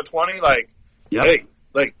 flashing them a 20. Like, hey,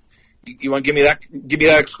 like you want to give me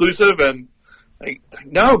that exclusive? And like,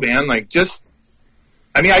 no, man, like just.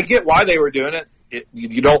 I mean, I get why they were doing it.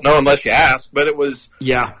 You don't know unless you ask, but it was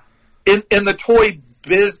in the toy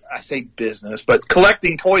I say business, but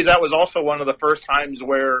collecting toys. That was also one of the first times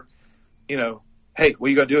where, hey, what are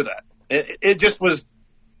you going to do with that? It just was.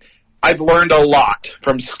 I've learned a lot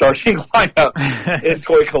from starting lineup in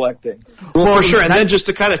toy collecting. Well, for sure. And then just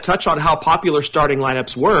to kind of touch on how popular starting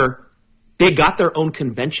lineups were, they got their own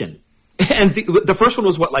convention. And the first one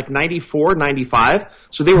was, like 94, 95?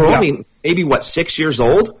 So they were only maybe, 6 years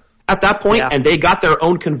old at that point, and they got their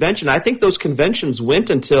own convention. I think those conventions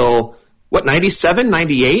went until, 97,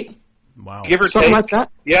 98? Wow. Give or something take. Like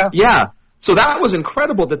that? Yeah. Yeah. So that was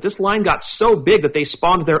incredible that this line got so big that they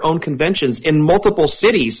spawned their own conventions in multiple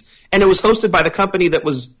cities, and it was hosted by the company that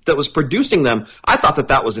was producing them. I thought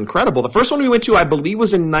that was incredible. The first one we went to, I believe,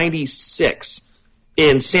 was in 96.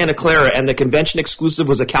 in Santa Clara, and the convention exclusive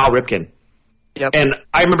was a Cal Ripken. Yep. And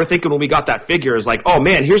I remember thinking when we got that figure, it's like, oh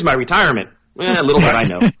man, here's my retirement. Little did I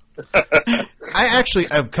know. I actually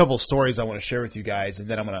have a couple stories I want to share with you guys, and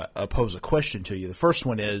then I'm going to pose a question to you. The first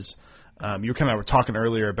one is, you were talking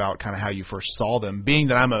earlier about kind of how you first saw them. Being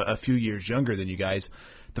that I'm a few years younger than you guys,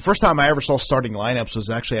 the first time I ever saw starting lineups was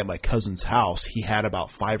actually at my cousin's house. He had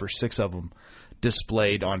about 5 or 6 of them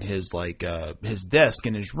displayed on his his desk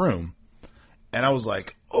in his room, and I was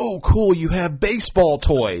like, "Oh, cool! You have baseball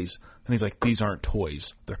toys." And he's like, "These aren't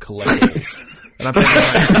toys; they're collectibles." And I'm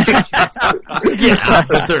thinking, yeah,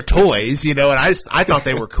 but they're toys, And I thought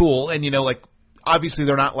they were cool, and obviously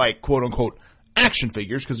they're not like quote unquote action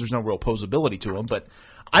figures because there's no real posability to them, but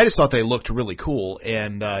I just thought they looked really cool,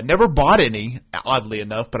 and never bought any, oddly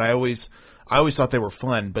enough. But I always thought they were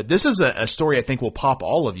fun. But this is a story I think will pop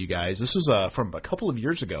all of you guys. This was from a couple of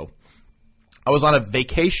years ago. I was on a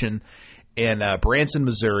vacation in Branson,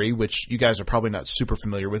 Missouri, which you guys are probably not super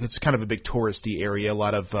familiar with. It's kind of a big touristy area. A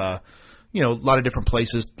lot of different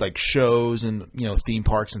places like shows and theme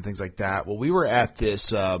parks and things like that. Well, we were at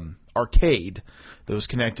this arcade that was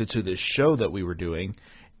connected to this show that we were doing,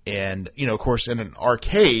 and of course, in an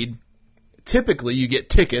arcade, typically you get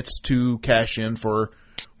tickets to cash in for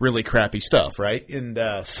really crappy stuff, right? And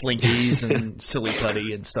Slinkies and Silly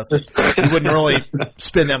Putty and stuff that you wouldn't really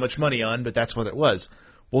spend that much money on, but that's what it was.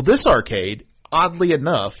 Well, this arcade, oddly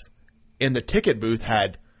enough, in the ticket booth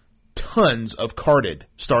had tons of carded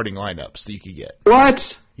starting lineups that you could get.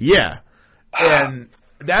 What? Yeah. And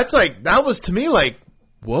that was to me like,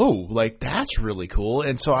 whoa, that's really cool.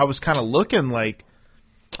 And so I was kind of looking like,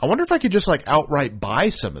 I wonder if I could just outright buy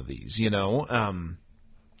some of these, It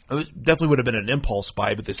definitely would have been an impulse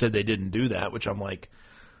buy, but they said they didn't do that, which I'm like,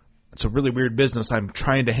 it's a really weird business. I'm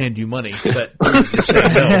trying to hand you money, but you're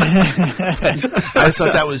saying no. I just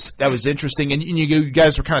thought that was interesting. And you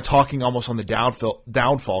guys were kind of talking almost on the downfall,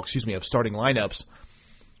 of starting lineups.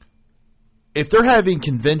 If they're having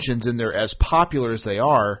conventions and they're as popular as they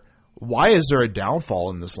are, why is there a downfall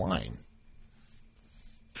in this line?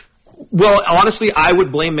 Well, honestly, I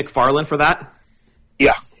would blame McFarlane for that.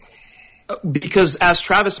 Yeah. Because as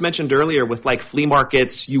Travis mentioned earlier, with flea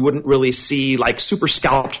markets, you wouldn't really see super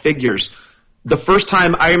scalped figures. The first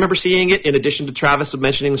time I remember seeing it, in addition to Travis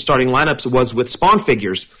mentioning the starting lineups, was with Spawn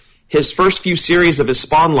figures. His first few series of his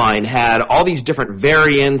Spawn line had all these different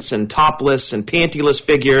variants and topless and pantyless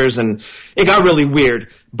figures, and it got really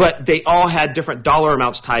weird. But they all had different dollar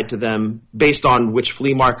amounts tied to them based on which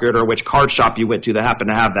flea market or which card shop you went to that happened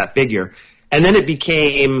to have that figure. And then it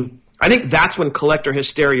became, I think that's when collector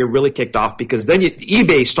hysteria really kicked off, because then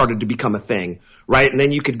eBay started to become a thing, right? And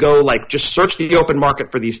then you could go just search the open market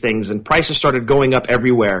for these things, and prices started going up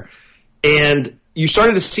everywhere. And you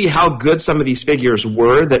started to see how good some of these figures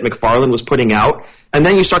were that McFarlane was putting out. And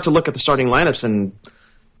then you start to look at the starting lineups, and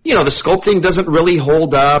the sculpting doesn't really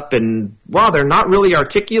hold up, and they're not really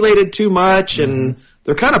articulated too much, and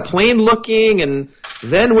they're kind of plain looking. And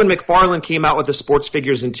then when McFarlane came out with the sports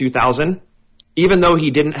figures in 2000, even though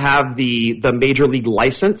he didn't have the Major League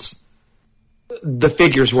license, the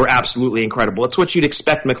figures were absolutely incredible. It's what you'd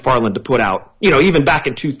expect McFarlane to put out. Even back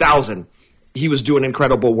in 2000, he was doing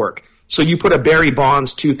incredible work. So you put a Barry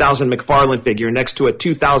Bonds 2000 McFarlane figure next to a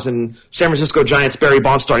 2000 San Francisco Giants Barry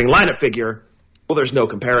Bonds starting lineup figure, well, there's no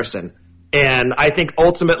comparison. And I think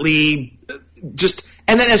ultimately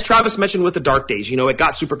and then as Travis mentioned with the Dark Days, it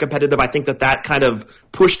got super competitive. I think that kind of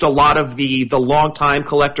pushed a lot of the long-time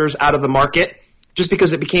collectors out of the market just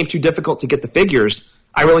because it became too difficult to get the figures.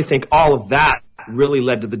 I really think all of that really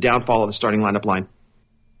led to the downfall of the starting lineup line.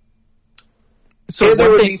 So there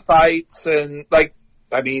would be fights, and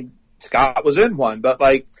Scott was in one, but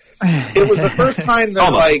it was the first time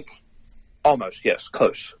that almost, yes,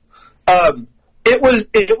 close. It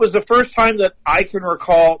was the first time that I can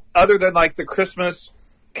recall, other than the Christmas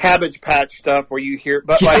Cabbage Patch stuff where you hear,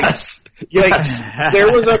 but yes.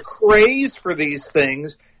 there was a craze for these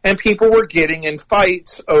things, and people were getting in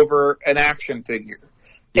fights over an action figure.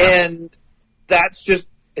 Yeah. And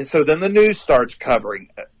so then the news starts covering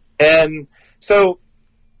it. And so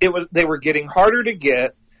they were getting harder to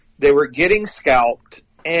get, they were getting scalped,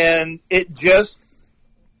 and it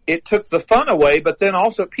took the fun away, but then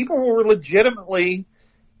also people were legitimately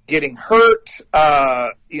getting hurt.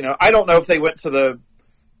 I don't know if they went to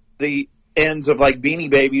the ends of Beanie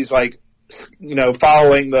Babies,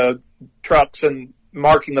 following the trucks and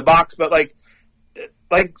marking the box, but like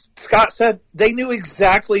Scott said, they knew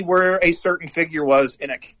exactly where a certain figure was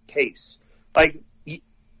in a case.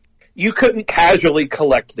 You couldn't casually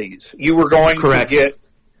collect these. You were going to get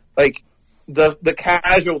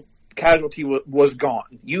the casualty was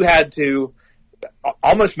gone. You had to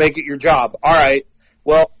almost make it your job. All right,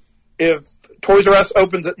 well, if Toys R Us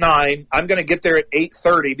opens at 9, I'm going to get there at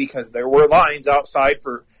 8:30 because there were lines outside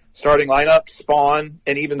for starting lineup, Spawn,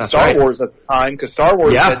 and even Star Wars at the time, because Star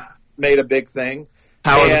Wars had made a big thing.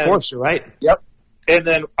 Power of the Force, you're right. Yep. And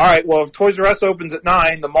then, all right, well, if Toys R Us opens at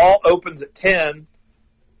 9, the mall opens at 10,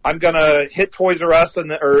 I'm going to hit Toys R Us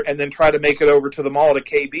and then try to make it over to the mall to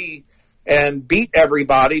KB and beat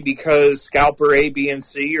everybody because Scalper A, B, and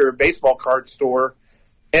C or a baseball card store.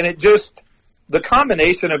 And it just, the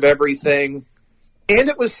combination of everything, and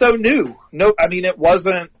it was so new. No, I mean, it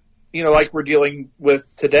wasn't, like we're dealing with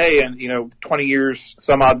today and, 20 years,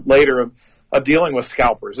 some odd later of dealing with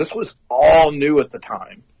scalpers. This was all new at the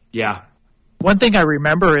time. Yeah. One thing I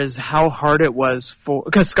remember is how hard it was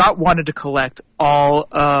because Scott wanted to collect all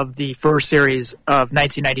of the first series of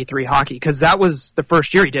 1993 hockey, because that was the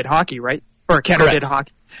first year he did hockey, right? Or Kenner did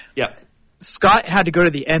hockey. Yeah. Scott had to go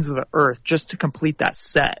to the ends of the earth just to complete that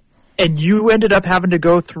set. And you ended up having to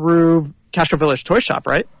go through Castro Village Toy Shop,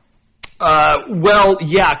 right? Well,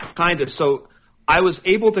 yeah, kind of. So I was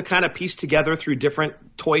able to kind of piece together through different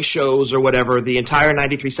toy shows or whatever the entire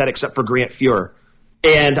 93 set except for Grant Fuhr.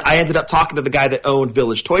 And I ended up talking to the guy that owned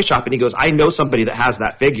Village Toy Shop, and he goes, I know somebody that has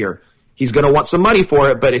that figure. He's going to want some money for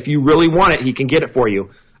it, but if you really want it, he can get it for you.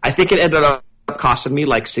 I think it ended up costing me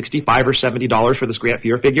like $65 or $70 for this Grant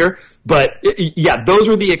Fuhr figure. But, yeah, those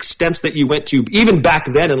were the extents that you went to, even back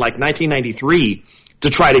then in like 1993, to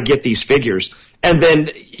try to get these figures. And then,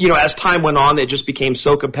 as time went on, it just became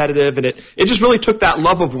so competitive, and it just really took that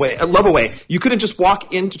love away. You couldn't just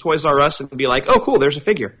walk into Toys R Us and be like, oh, cool, there's a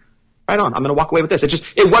figure. Right on. I'm going to walk away with this.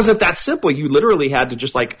 It wasn't that simple. You literally had to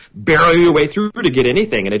just like barrel your way through to get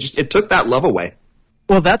anything, and it took that love away.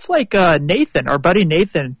 Well, that's like Nathan, our buddy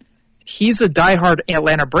Nathan. He's a diehard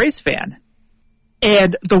Atlanta Braves fan,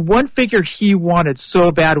 and the one figure he wanted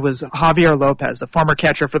so bad was Javier Lopez, the former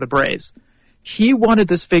catcher for the Braves. He wanted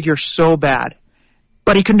this figure so bad,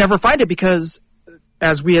 but he could never find it because,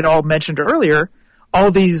 as we had all mentioned earlier,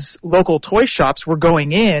 all these local toy shops were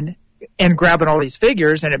going in and grabbing all these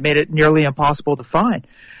figures, and it made it nearly impossible to find.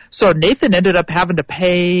 So Nathan ended up having to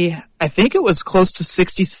pay, I think it was close to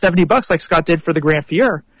 $60, $70 like Scott did for the Grant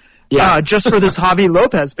Fuhr. Yeah. Just for this Javi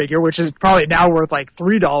Lopez figure, which is probably now worth like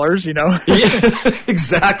 $3, Yeah,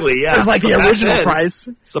 exactly, yeah. It's like the original price.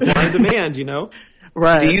 Supply and demand,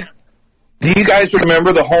 Right. Do you guys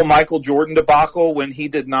remember the whole Michael Jordan debacle when he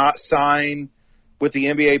did not sign with the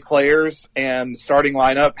NBA players and starting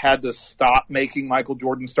lineup had to stop making Michael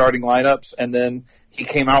Jordan starting lineups, and then he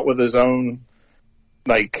came out with his own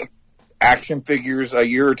action figures a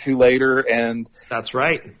year or two later, and that's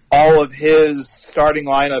right. All of his starting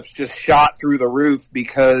lineups just shot through the roof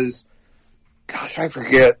because, gosh, I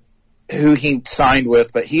forget who he signed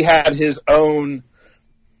with, but he had his own,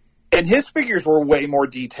 and his figures were way more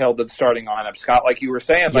detailed than starting lineup, Scott, like you were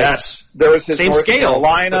saying. Yes. There was his same North scale,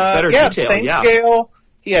 Carolina. better detail. Same scale.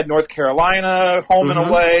 He had North Carolina, home and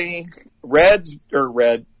away, Red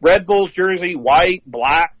Bulls jersey, white,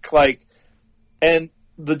 black, and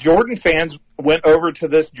the Jordan fans went over to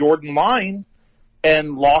this Jordan line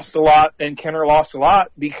and lost a lot, and Kenner lost a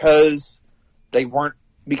lot because he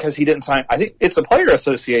didn't sign. I think it's a player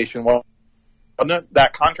association. Well, wasn't it,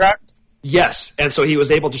 that contract? Yes, and so he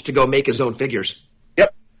was able just to go make his own figures.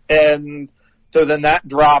 Yep, and so then that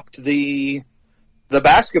dropped the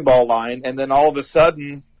basketball line, and then all of a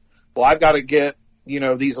sudden, well, I've got to get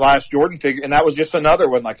these last Jordan figures, and that was just another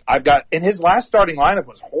one. And his last starting lineup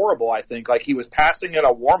was horrible. I think he was passing in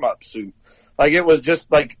a warm up suit, it was just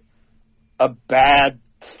a bad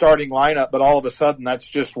starting lineup. But all of a sudden, that's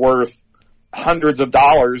just worth hundreds of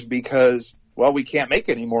dollars because, well, we can't make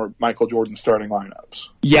any more Michael Jordan starting lineups.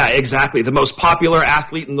 Yeah, exactly. The most popular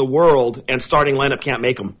athlete in the world, and starting lineup can't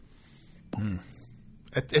make them.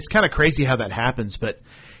 It's kind of crazy how that happens, but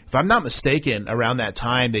if I'm not mistaken, around that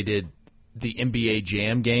time they did the NBA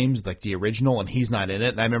Jam games, the original, and he's not in it.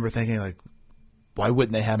 And I remember thinking, why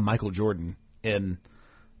wouldn't they have Michael Jordan in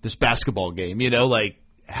this basketball game?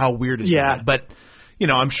 How weird is that? But,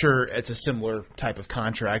 I'm sure it's a similar type of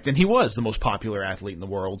contract, and he was the most popular athlete in the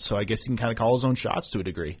world, so I guess he can kind of call his own shots to a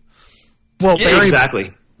degree. Well,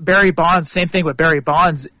 exactly. Barry Bonds, same thing with Barry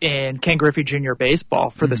Bonds in Ken Griffey Jr. Baseball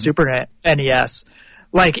for the Super NES.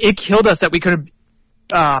 It killed us that we couldn't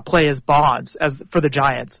play as Bonds for the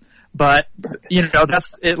Giants. But,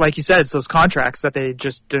 that's it. Like you said, it's those contracts that they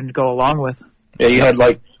just didn't go along with. Yeah, you had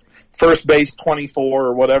first base 24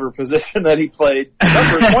 or whatever position that he played.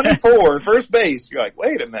 Number 24, first base. You're like,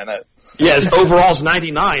 wait a minute. Yeah, his overall's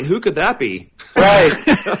 99. Who could that be? Right.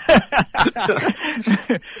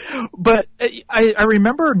 But I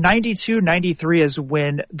remember 92, 93 is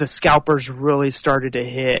when the scalpers really started to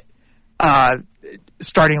hit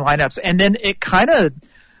starting lineups. And then it kind of,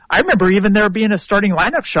 I remember even there being a starting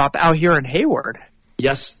lineup shop out here in Hayward.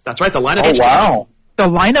 Yes, that's right. The lineup Oh, exchange. wow. The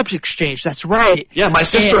lineup exchange, that's right. Yeah, my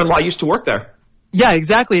sister-in-law used to work there. Yeah,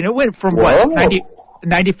 exactly. And it went from, Whoa.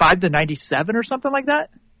 95 to 97 or something like that?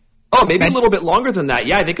 Oh, maybe a little bit longer than that.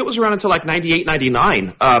 Yeah, I think it was around until like 98,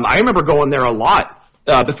 99. I remember going there a lot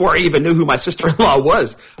before I even knew who my sister-in-law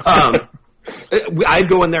was. I'd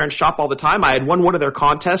go in there and shop all the time. I had won one of their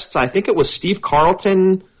contests. I think it was Steve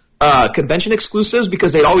Carlton convention exclusives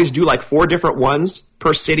because they'd always do like 4 different ones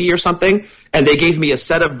per city or something, and they gave me a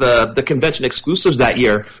set of the convention exclusives that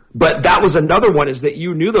year. But that was another one, is that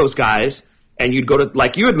you knew those guys, and you'd go to,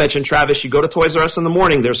 like you had mentioned, Travis, you go to Toys R Us in the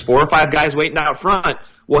morning, there's 4 or 5 guys waiting out front.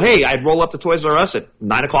 Well, hey, I'd roll up to Toys R Us at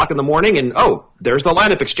 9 o'clock in the morning, and there's the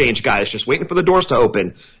lineup exchange guys just waiting for the doors to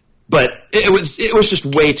open. But it was just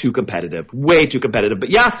way too competitive. But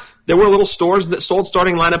yeah, there were little stores that sold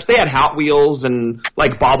starting lineups. They had Hot Wheels and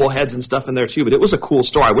like bobbleheads and stuff in there too, but it was a cool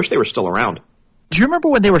store. I wish they were still around. Do you remember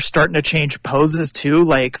when they were starting to change poses too?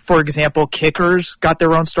 Like, for example, kickers got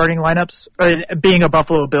their own starting lineups. Being a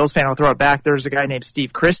Buffalo Bills fan, I'll throw it back. There was a guy named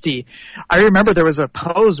Steve Christie. I remember there was a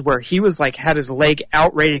pose where he was like, had his leg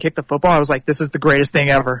out ready to kick the football. I was like, this is the greatest thing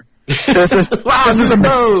ever. This is Wow, this is a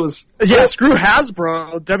pose. Yeah, screw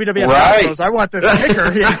Hasbro, WWF Right. Hasbros. I want this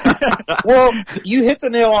kicker. Yeah. Well, you hit the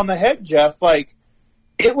nail on the head, Jeff. Like,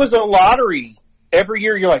 it was a lottery. Every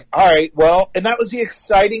year you're like, all right, well, and that was the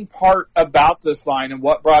exciting part about this line and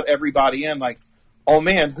what brought everybody in. Like, oh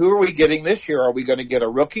man, who are we getting this year? Are we going to get a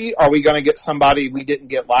rookie? Are we going to get somebody we didn't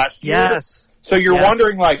get last year? Yes. So you're Yes.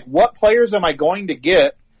 wondering, like, what players am I going to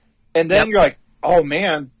get? And then Yep. you're like, oh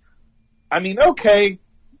man, I mean, okay,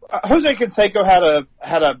 Jose Canseco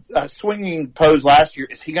had a swinging pose last year.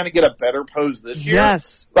 Is he going to get a better pose this year?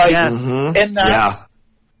 Yes. Like, Yes. Mhm. and that's,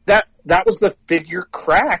 that was the figure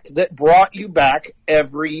crack that brought you back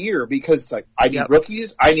every year, because it's like, I need Yep.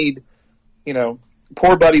 rookies. I need,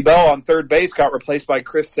 poor Buddy Bell on third base got replaced by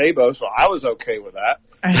Chris Sabo, so I was okay with that.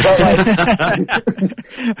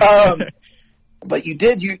 But but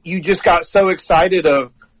you just got so excited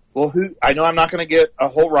of, well, I know I'm not going to get a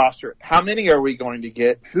whole roster. How many are we going to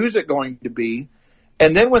get? Who's it going to be?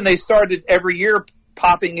 And then when they started every year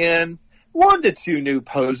popping in 1 to 2 new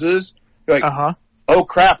poses, you're like, oh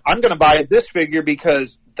crap, I'm going to buy this figure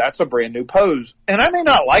because that's a brand new pose. And I may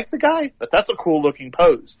not like the guy, but that's a cool looking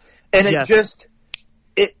pose. And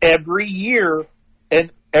it every year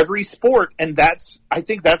and every sport. And I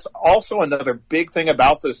think that's also another big thing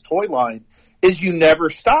about this toy line, is you never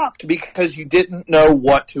stopped because you didn't know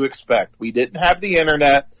what to expect. We didn't have the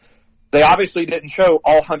internet. They obviously didn't show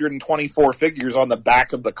all 124 figures on the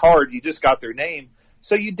back of the card. You just got their name.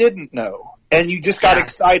 So you didn't know. And you just got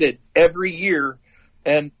excited every year.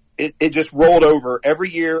 And it just rolled over every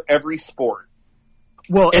year, every sport.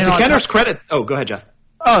 Well, And to Kenner's credit, go ahead, Jeff.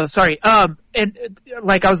 Oh, sorry. And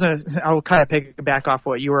like I'll kind of piggyback off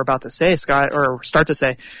what you were about to say, Scott, or start to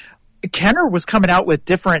say. Kenner was coming out with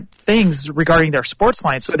different things regarding their sports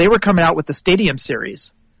line. So they were coming out with the Stadium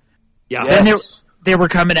Series. Yeah. Yes. Then they were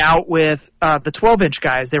coming out with the 12-inch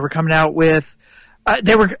guys. They were coming out with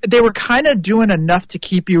they were kind of doing enough to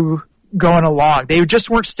keep you going along. They just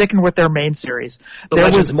weren't sticking with their main series. The There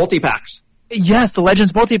Legends was multi-packs. Yes, the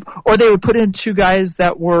Legends multi, or they would put in 2 guys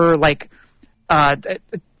that were like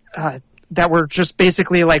that were just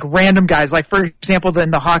basically like random guys. Like, for example,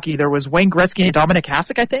 in the hockey, there was Wayne Gretzky and Dominic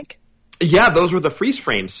Hasek, I think. Yeah, those were the freeze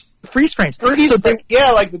frames. Freeze frames. Like the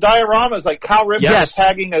dioramas, like Cal Ripken Yes.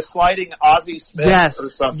 tagging a sliding Ozzie Smith or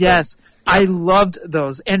something. Yes. I loved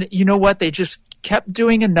those. And you know what? They just kept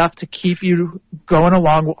doing enough to keep you going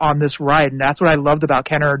along on this ride. And that's what I loved about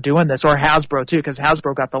Kenner doing this, or Hasbro too, because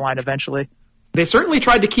Hasbro got the line eventually. They certainly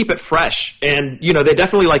tried to keep it fresh. And, they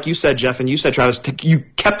definitely, like you said, Jeff, and you said, Travis, you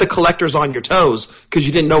kept the collectors on your toes because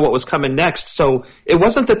you didn't know what was coming next. So it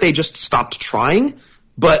wasn't that they just stopped trying,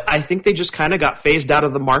 but I think they just kind of got phased out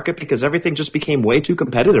of the market because everything just became way too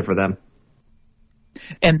competitive for them.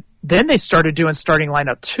 And then they started doing starting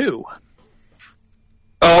lineup 2.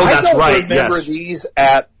 Oh, that's I don't right. remember Yes. these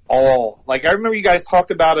at all. Like, I remember you guys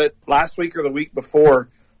talked about it last week or the week before,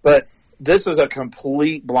 but this is a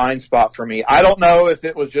complete blind spot for me. I don't know if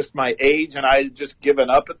it was just my age and I had just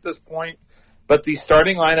given up at this point, but the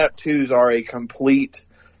starting lineup 2s are a complete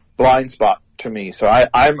blind spot to me. So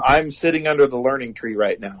I'm sitting under the learning tree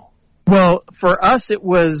right now. Well, for us, it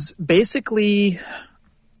was basically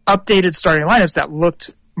updated starting lineups that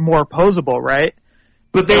looked more posable, right?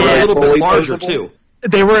 But they were a little bit fully larger, posable. too.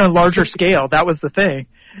 they were in a larger scale. That was the thing.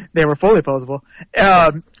 They were fully posable.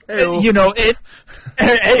 You know,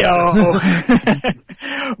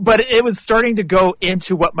 but it was starting to go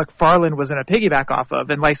into what McFarlane was going to piggyback off of.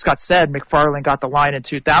 And like Scott said, McFarlane got the line in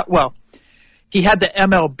 2000. Well, he had the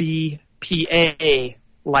MLBPA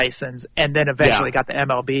license and then eventually got the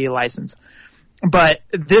MLB license. But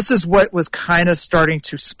this is what was kind of starting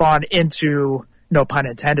to spawn into, no pun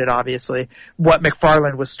intended, obviously, what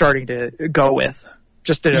McFarlane was starting to go with,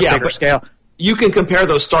 just at a bigger scale. You can compare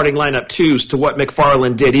those starting lineup twos to what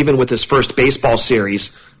McFarlane did even with his first baseball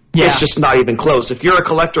series. Yeah. It's just not even close. If you're a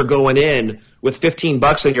collector going in with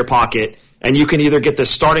 $15 in your pocket and you can either get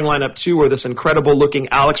this starting lineup two or this incredible looking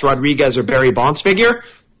Alex Rodriguez or Barry Bonds figure,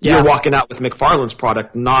 you're walking out with McFarlane's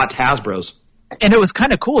product, not Hasbro's. And it was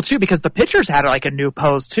kind of cool too because the pitchers had like a new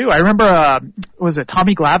pose too. I remember, was it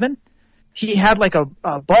Tommy Glavine? He had like a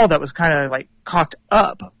ball that was kind of like cocked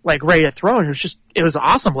up, like ready to throw. And it was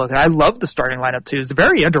awesome looking. I love the starting lineup too. It's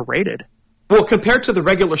very underrated. Well, compared to the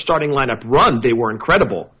regular starting lineup run, they were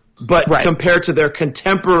incredible. But compared to their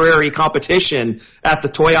contemporary competition at the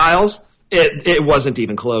toy aisles, it wasn't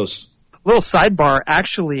even close. Little sidebar,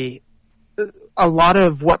 actually, a lot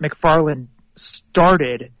of what McFarlane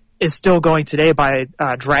started is still going today by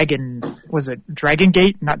was it Dragon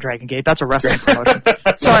Gate? Not Dragon Gate. That's a wrestling promotion.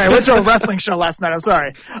 Sorry, I went to a wrestling show last night. I'm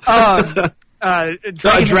sorry.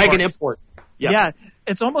 Dragon Import. Yeah,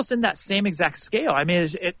 it's almost in that same exact scale. I mean,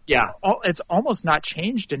 it's almost not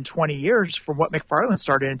changed in 20 years from what McFarlane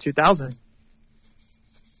started in 2000.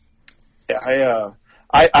 Yeah,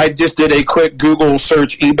 I just did a quick Google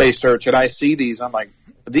search, eBay search, and I see these. I'm like,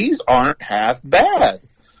 these aren't half bad.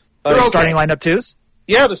 They're starting lineup twos?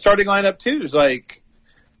 Yeah, the starting lineup twos. Like,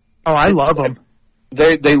 oh, I love them.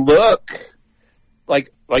 They look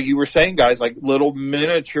like you were saying, guys, like little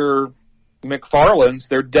miniature McFarlanes.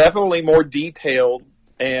 They're definitely more detailed,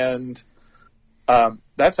 and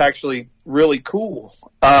that's actually really cool.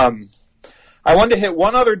 I wanted to hit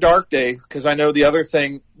one other Dark Day because I know the other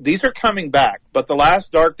thing. These are coming back, but the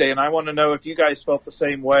last Dark Day, and I want to know if you guys felt the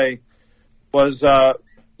same way, was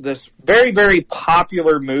this very, very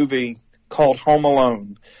popular movie called Home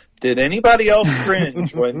Alone. Did anybody else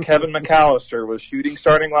cringe when Kevin McAllister was shooting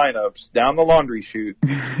starting lineups down the laundry chute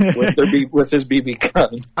with his BB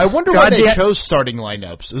gun? I wonder why they chose starting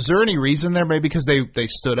lineups. Is there any reason there? Maybe because they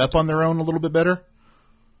stood up on their own a little bit better?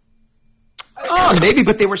 Oh, maybe,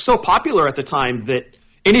 but they were so popular at the time that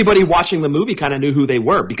anybody watching the movie kind of knew who they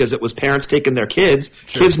were because it was parents taking their kids.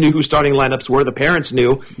 Sure. Kids knew who starting lineups were. The parents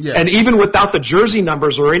knew. Yeah. And even without the jersey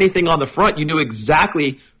numbers or anything on the front, you knew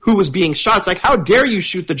exactly who was being shot. It's like, how dare you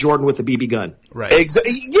shoot the Jordan with a BB gun? Right.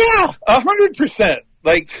 Yeah, 100%.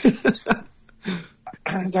 Like,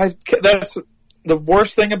 that's the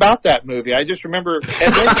worst thing about that movie. I just remember,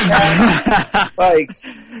 and then you had, like,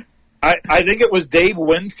 I think it was Dave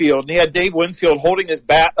Winfield, and he had Dave Winfield holding his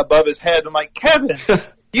bat above his head. I'm like, Kevin,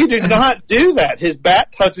 you do not do that. His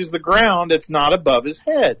bat touches the ground. It's not above his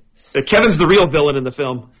head. Kevin's the real villain in the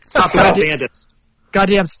film. Top about bandits.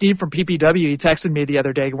 Goddamn Steve from PPW, he texted me the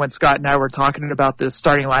other day when Scott and I were talking about the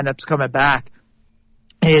starting lineups coming back.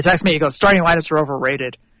 And he texted me, he goes, starting lineups are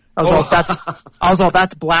overrated. I was all,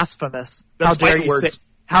 that's blasphemous. How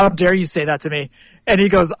dare you say that to me? And he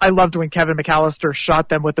goes, I loved when Kevin McAllister shot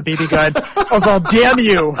them with the BB gun. I was all, damn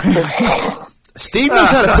you. Steve knows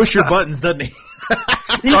how to push your buttons, doesn't he?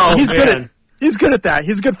 He's good at that.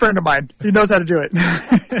 He's a good friend of mine. He knows how to do it.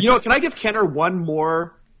 You know what? Can I give Kenner one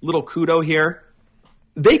more little kudo here?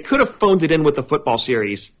 They could have phoned it in with the football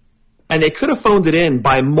series, and they could have phoned it in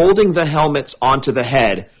by molding the helmets onto the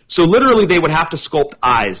head. So literally they would have to sculpt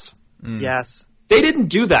eyes. Yes. They didn't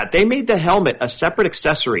do that. They made the helmet a separate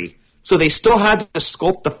accessory, so they still had to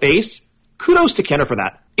sculpt the face. Kudos to Kenner for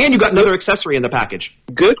that. And you got another accessory in the package.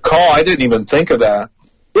 Good call. I didn't even think of that.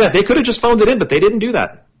 Yeah, they could have just phoned it in, but they didn't do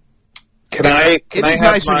that. It is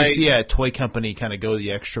nice when you see a toy company kind of go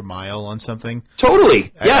the extra mile on something.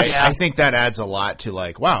 Totally. Yes. I think that adds a lot to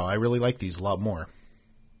like, wow, I really like these a lot more.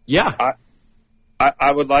 Yeah.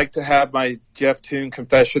 I would like to have my Jeff Toon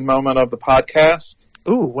confession moment of the podcast.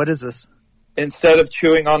 Ooh, what is this? Instead of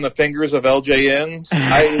chewing on the fingers of LJNs,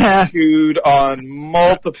 I chewed on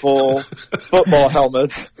multiple football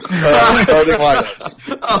helmets starting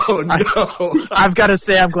lineups. Oh, no. I've got to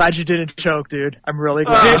say, I'm glad you didn't choke, dude. I'm really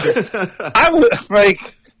glad. I would,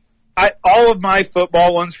 like, all of my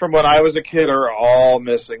football ones from when I was a kid are all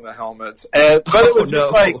missing the helmets. But it was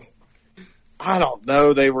just like, I don't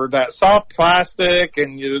know, they were that soft plastic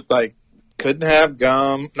and you just, like, couldn't have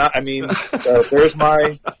gum. So there's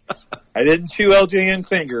my... I didn't chew LJN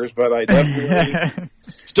fingers, but I definitely...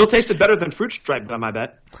 Still tasted better than Fruit Stripe gum, I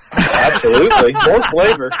bet. Absolutely. More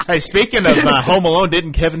flavor. Hey, speaking of Home Alone,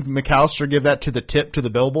 didn't Kevin McAllister give that to the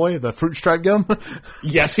bellboy, the Fruit Stripe gum?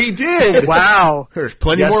 Yes, he did. Wow. There's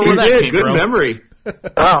plenty Yes, more he where that did. came Good from. memory.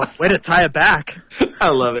 Wow. Way to tie it back.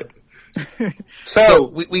 I love it. So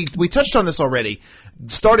we touched on this already.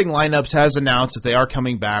 Starting Lineups has announced that they are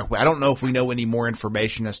coming back. I don't know if we know any more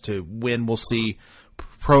information as to when we'll see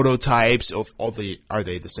prototypes. Are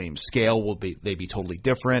they the same scale? Will they be totally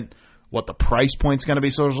different? What the price point's going to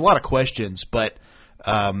be? So there's a lot of questions. But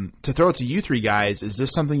to throw it to you three guys, is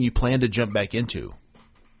this something you plan to jump back into?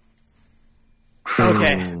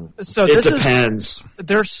 Okay, so It depends.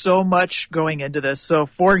 There's so much going into this. So,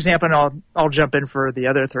 for example, and I'll jump in for the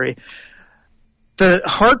other three. The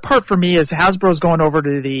hard part for me is Hasbro's going over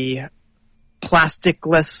to the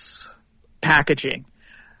plasticless packaging.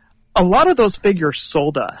 A lot of those figures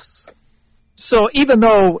sold us. So even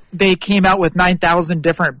though they came out with 9,000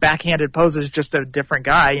 different backhanded poses, just a different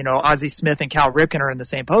guy, Ozzie Smith and Cal Ripken are in the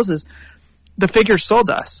same poses, the figures sold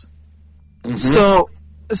us. Mm-hmm.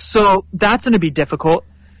 So that's going to be difficult.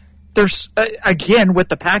 There's, again, with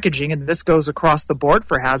the packaging, and this goes across the board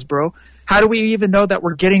for Hasbro, how do we even know that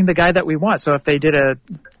we're getting the guy that we want? So if they did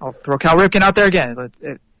I'll throw Cal Ripken out there again.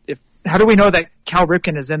 How do we know that Cal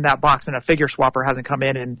Ripken is in that box and a figure swapper hasn't come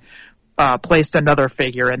in and placed another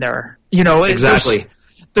figure in there? Exactly.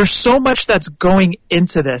 There's so much that's going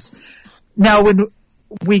into this. Now, when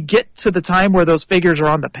we get to the time where those figures are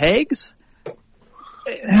on the pegs,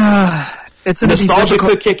 it's nostalgia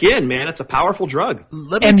could kick in, man. It's a powerful drug.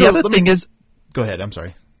 The other thing is, go ahead. I'm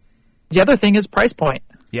sorry. The other thing is price point.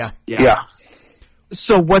 Yeah.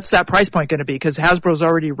 So what's that price point going to be? Because Hasbro's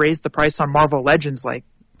already raised the price on Marvel Legends,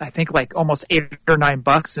 I think almost $8 or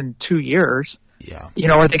 $9 in 2 years. Yeah.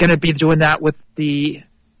 Are they going to be doing that with the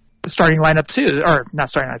starting lineup too, or not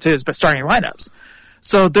starting lineup twos, but starting lineups?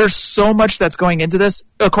 So there's so much that's going into this.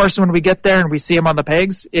 Of course, when we get there and we see them on the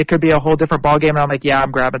pegs, it could be a whole different ballgame, and I'm like, yeah, I'm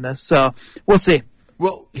grabbing this. So we'll see.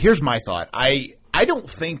 Well, here's my thought. I don't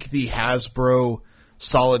think the Hasbro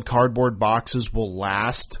solid cardboard boxes will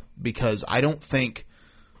last because I don't think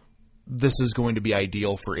this is going to be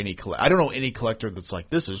ideal for any I don't know any collector that's like,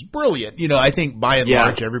 this is brilliant. I think by and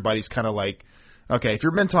large, everybody's kind of like, okay, if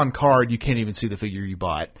you're mint on card, you can't even see the figure you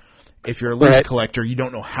bought. If you're a loose collector, you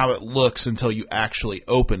don't know how it looks until you actually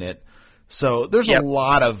open it. So there's a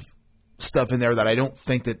lot of stuff in there that I don't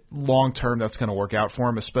think that long term that's going to work out for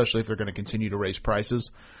them, especially if they're going to continue to raise prices.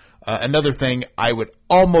 Another thing, I would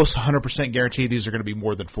almost 100% guarantee these are going to be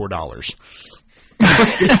more than $4.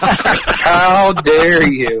 How dare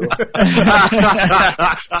you?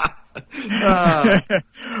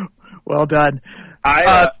 Well done.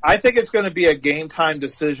 I think it's going to be a game time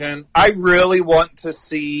decision. I really want to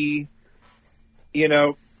see,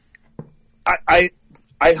 I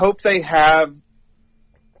hope they have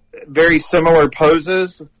very similar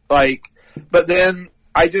poses, but then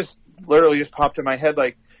I just literally just popped in my head,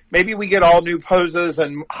 maybe we get all new poses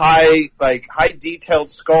and high detailed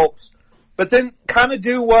sculpts, but then kind of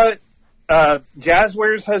do what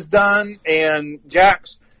Jazzwares has done and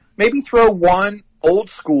Jax, maybe throw one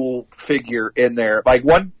old school figure in there,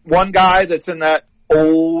 one guy that's in that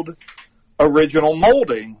old original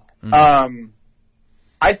molding. Mm-hmm.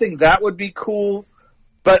 I think that would be cool,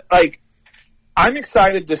 but I'm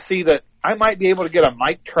excited to see that I might be able to get a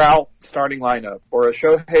Mike Trout starting lineup or a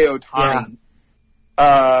Shohei Ohtani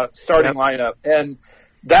starting lineup, and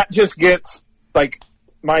that just gets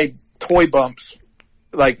my toy bumps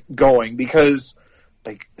going, because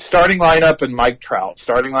starting lineup and Mike Trout,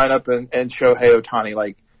 starting lineup and Shohei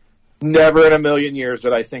Ohtani, never in a million years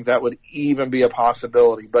did I think that would even be a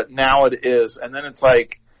possibility, but now it is. And then it's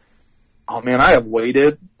oh man, I have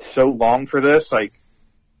waited so long for this.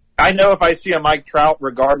 I know if I see a Mike Trout,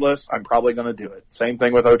 regardless, I'm probably going to do it. Same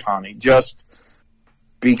thing with Ohtani, just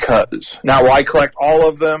because. Now, will I collect all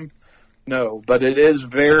of them? No, but it is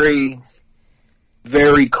very,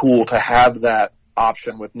 very cool to have that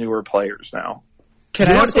option with newer players now.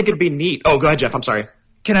 I also think it'd be neat. Oh, go ahead, Jeff. I'm sorry.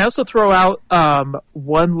 Can I also throw out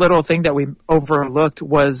one little thing that we overlooked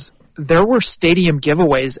was there were stadium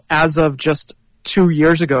giveaways as of just 3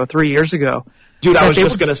 years ago. Dude, I was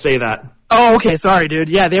just going to say that. Oh, okay. Sorry, dude.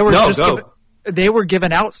 Yeah, they were they were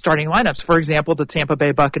giving out starting lineups. For example, the Tampa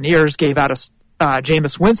Bay Buccaneers gave out a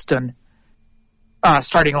Jameis Winston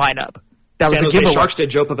starting lineup. That San was a Jose giveaway. Sharks did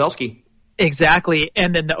Joe Pavelski. Exactly.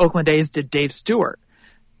 And then the Oakland A's did Dave Stewart.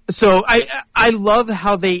 So I love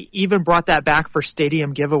how they even brought that back for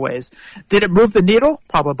stadium giveaways. Did it move the needle?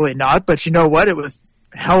 Probably not. But you know what? It was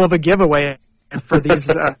a hell of a giveaway for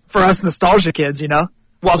these for us nostalgia kids, Well,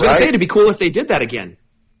 I was going to say it'd be cool if they did that again.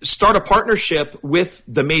 start a partnership with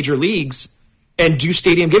the major leagues and do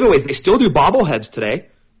stadium giveaways. They still do bobbleheads today,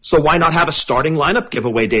 so why not have a starting lineup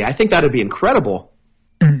giveaway day? I think that would be incredible.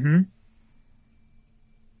 Mm-hmm.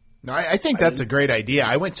 No, I think that's a great idea.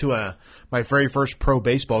 I went to my very first pro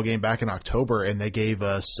baseball game back in October, and they gave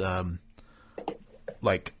us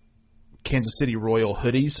like Kansas City Royal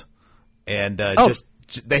hoodies, and just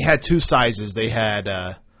they had two sizes. They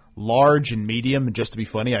had large and medium, and just to be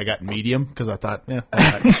funny, I got medium because I thought,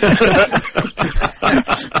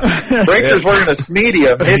 Breaker's wearing a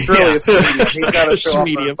medium. It's really a medium. He's got to show off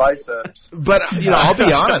those biceps. But I'll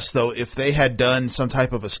be honest though, if they had done some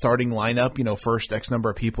type of a starting lineup, first X number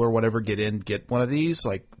of people or whatever get one of these,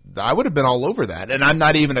 like I would have been all over that. And I'm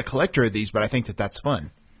not even a collector of these, but I think that's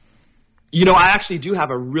fun. I actually do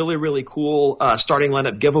have a really, really cool starting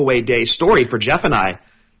lineup giveaway day story for Jeff and I.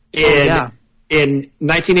 In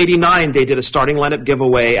 1989, they did a starting lineup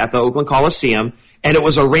giveaway at the Oakland Coliseum, and it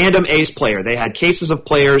was a random ace player. They had cases of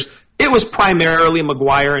players. It was primarily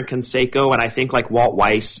McGwire and Canseco, and I think like Walt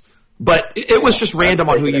Weiss. But it was just random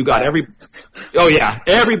on who you got. Everybody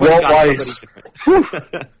Walt got Weiss. somebody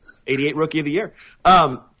different. 88 Rookie of the Year.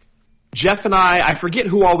 Jeff and I forget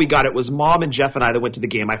who all we got. It was Mom and Jeff and I that went to the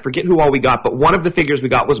game. I forget who all we got, but one of the figures we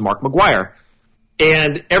got was Mark McGwire.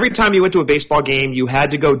 And every time you went to a baseball game, you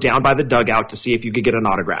had to go down by the dugout to see if you could get an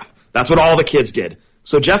autograph. That's what all the kids did.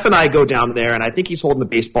 So Jeff and I go down there, and I think he's holding the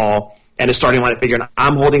baseball and his starting lineup figure, and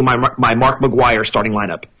I'm holding my Mark McGwire starting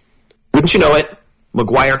lineup. Wouldn't you know it,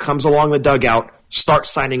 McGwire comes along the dugout,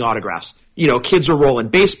 starts signing autographs. Kids are rolling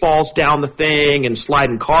baseballs down the thing and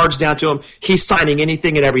sliding cards down to him. He's signing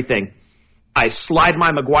anything and everything. I slide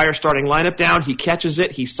my McGwire starting lineup down. He catches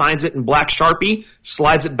it. He signs it in black Sharpie,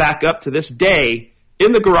 slides it back up. To this day,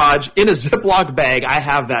 in the garage, in a Ziploc bag, I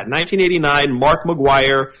have that 1989 Mark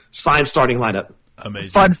McGwire signed starting lineup. Amazing.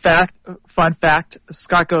 Fun fact,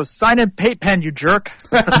 Scott goes, sign in paint pen, you jerk.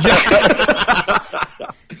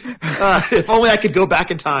 If only I could go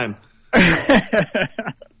back in time.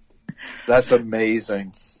 That's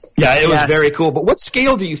amazing. Yeah, it was very cool. But what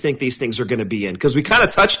scale do you think these things are going to be in? Because we kind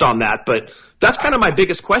of touched on that, but that's kind of my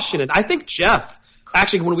biggest question. And I think Jeff,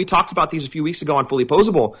 actually, when we talked about these a few weeks ago on Fully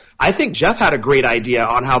Posable, I think Jeff had a great idea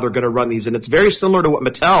on how they're going to run these, and it's very similar to what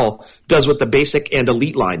Mattel does with the basic and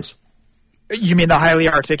elite lines. You mean the highly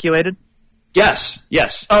articulated?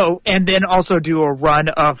 Yes. Oh, and then also do a run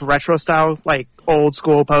of retro style, like old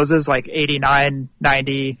school poses, like 89,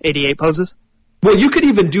 90, 88 poses? Well, you could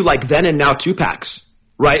even do like then and now 2-packs,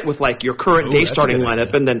 right, with like your current day starting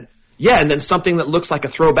lineup, and then something that looks like a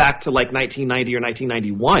throwback to like 1990 or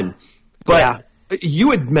 1991. But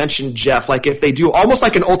you had mentioned, Jeff, like if they do almost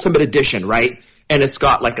like an Ultimate Edition, right, and it's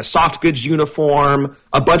got like a soft goods uniform,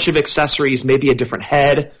 a bunch of accessories, maybe a different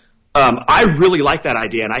head. I really like that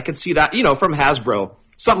idea, and I could see that, from Hasbro,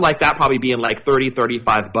 something like that probably being like $30,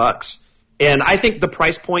 $35. And I think the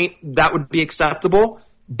price point, that would be acceptable,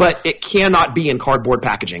 but it cannot be in cardboard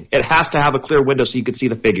packaging. It has to have a clear window so you could see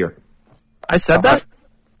the figure. I said that?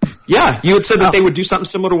 Yeah, you had said that they would do something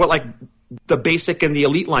similar to what like the basic and the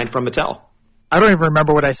elite line from Mattel. I don't even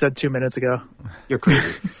remember what I said 2 minutes ago. You're crazy.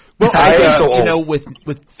 Well, I think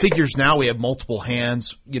with figures now, we have multiple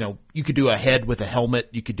hands. You could do a head with a helmet.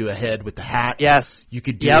 You could do a head with the hat. Yes. You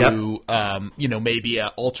could do, maybe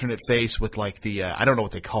an alternate face with like the, I don't know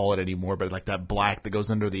what they call it anymore, but like that black that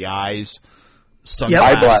goes under the eyes.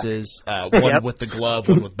 Sunglasses, one with the glove,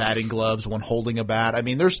 one with batting gloves, one holding a bat. I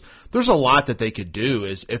mean, there's a lot that they could do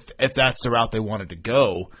if that's the route they wanted to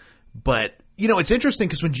go. But, it's interesting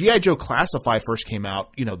because when G.I. Joe Classify first came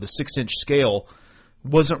out, the 6-inch scale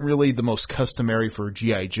wasn't really the most customary for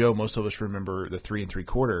G.I. Joe. Most of us remember the 3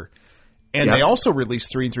 3/4. And they also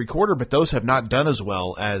released 3 3/4, but those have not done as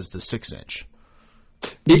well as the 6-inch.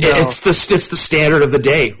 It's the standard of the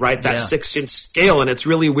day, right? That 6-inch scale, and it's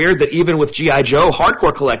really weird that even with G.I. Joe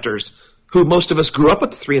hardcore collectors, who most of us grew up with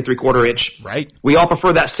the 3 3/4 inch, right? We all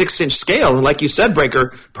prefer that 6-inch scale, and like you said,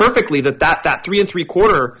 Breaker, perfectly that 3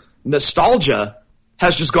 3/4 nostalgia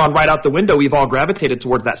has just gone right out the window. We've all gravitated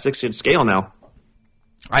towards that 6-inch scale now.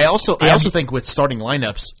 I also think with starting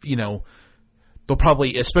lineups, they'll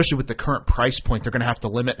probably, especially with the current price point, they're going to have to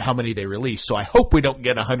limit how many they release. So I hope we don't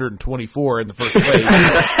get 124 in the first wave.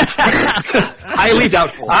 Highly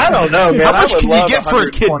doubtful. I don't know, man. How much can you get for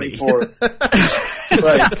a kidney?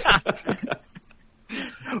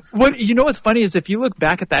 What's funny is if you look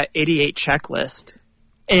back at that 88 checklist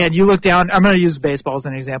and you look down, I'm going to use baseball as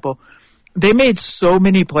an example. They made so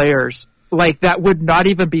many players like that would not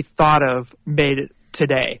even be thought of made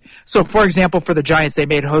today. So, for example, for the Giants, they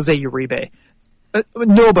made Jose Uribe.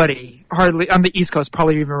 nobody hardly on the East Coast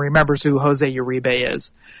probably even remembers who Jose Uribe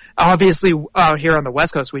is. Obviously, out here on the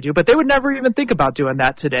West Coast we do, but they would never even think about doing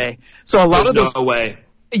that today. So a lot of those, no way.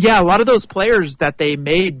 Yeah, a lot of those players that they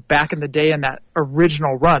made back in the day in that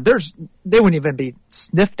original run, they wouldn't even be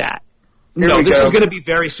sniffed at. No, this is going to be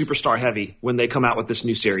very superstar heavy when they come out with this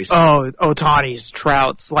new series. Oh, Ohtani's,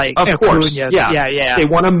 Trout's, like of course, yeah. They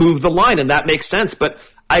want to move the line, and that makes sense. But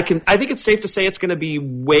I think it's safe to say it's going to be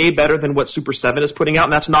way better than what Super 7 is putting out,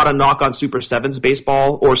 and that's not a knock on Super 7's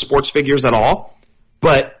baseball or sports figures at all.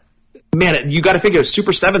 But man, you got to figure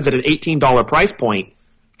Super 7's at an $18 price point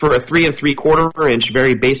for a 3 3/4 inch,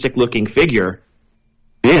 very basic looking figure.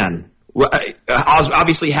 Man,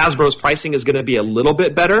 obviously Hasbro's pricing is going to be a little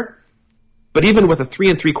bit better. But even with a 3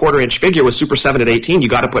 3/4 inch figure with Super 7 at 18, you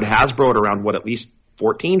got to put Hasbro at around at least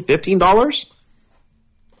 $14, $15?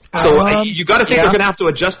 So you got to think they're going to have to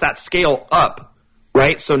adjust that scale up,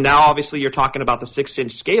 right? So now obviously you're talking about the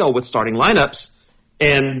 6-inch scale with starting lineups,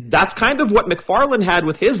 and that's kind of what McFarlane had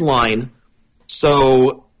with his line.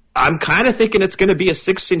 So I'm kind of thinking it's going to be a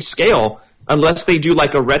 6-inch scale unless they do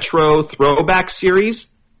like a retro throwback series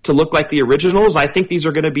to look like the originals. I think these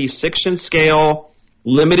are going to be 6-inch scale.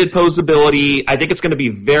 Limited posability. I think it's going to be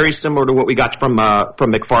very similar to what we got from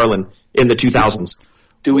McFarlane in the 2000s.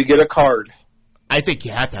 Do we get a card? I think you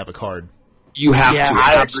have to have a card. You have to.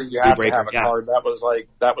 I agree. You have to have a card.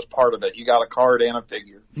 That was part of it. You got a card and a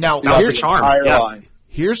figure. Now, here's charm.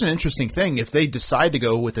 Here's an interesting thing. If they decide to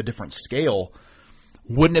go with a different scale,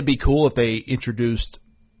 wouldn't it be cool if they introduced,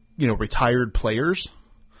 retired players?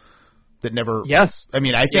 That never. Yes. I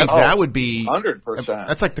mean, I think that would be 100%.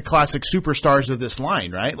 That's like the classic superstars of this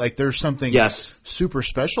line, right? Like, there's something super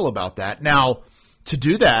special about that. Now, to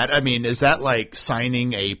do that, I mean, is that like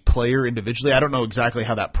signing a player individually? I don't know exactly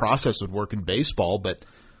how that process would work in baseball, but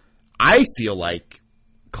I feel like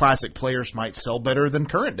classic players might sell better than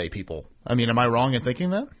current day people. I mean, am I wrong in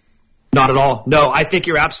thinking that? Not at all. No, I think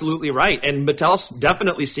you're absolutely right. And Mattel's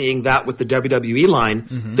definitely seeing that with the WWE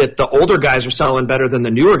line, that the older guys are selling better than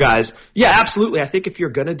the newer guys. Yeah, absolutely. I think if you're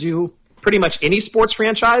going to do pretty much any sports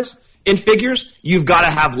franchise in figures, you've got to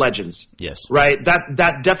have legends. Yes. Right? That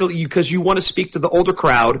definitely, because you want to speak to the older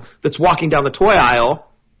crowd that's walking down the toy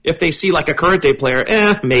aisle. If they see like a current day player,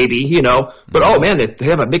 maybe, But oh man, they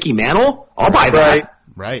have a Mickey Mantle? I'll buy that.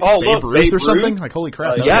 Right. Oh, Babe Ruth or something? Like, holy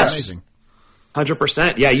crap, that was amazing.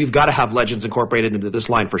 100%. Yeah, you've got to have legends incorporated into this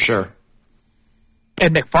line for sure.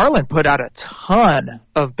 And McFarlane put out a ton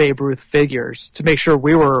of Babe Ruth figures to make sure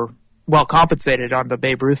we were well compensated on the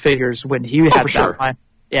Babe Ruth figures when he had that line.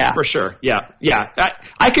 Yeah. For sure. Yeah.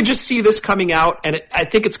 I could just see this coming out, and I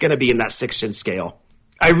think it's going to be in that 6-inch scale.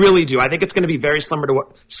 I really do. I think it's going to be very similar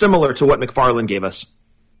to what McFarlane gave us.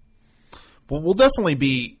 Well, we'll definitely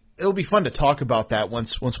be. It'll be fun to talk about that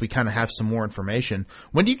once we kind of have some more information.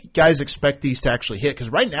 When do you guys expect these to actually hit?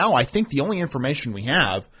 Because right now, I think the only information we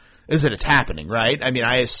have is that it's happening, right? I mean,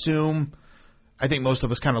 I think most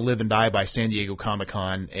of us kind of live and die by San Diego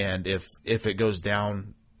Comic-Con, and if it goes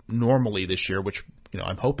down normally this year, which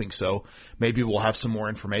I'm hoping so, maybe we'll have some more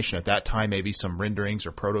information at that time, maybe some renderings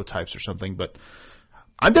or prototypes or something. But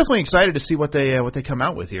I'm definitely excited to see what they come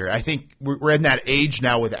out with here. I think we're in that age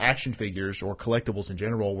now with action figures or collectibles in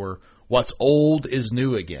general where what's old is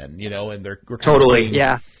new again, and we're totally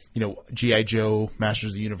seeing, G.I. Joe,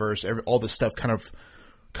 Masters of the Universe, all this stuff kind of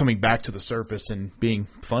coming back to the surface and being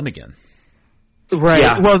fun again. Right.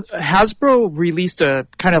 Yeah. Well, Hasbro released a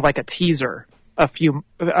kind of like a teaser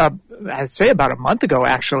I'd say about a month ago,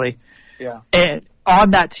 actually. Yeah. And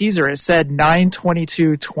on that teaser, it said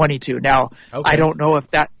 9/22/22. Now, okay. I don't know if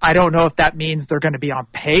that means they're going to be on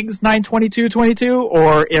pegs 9/22/22,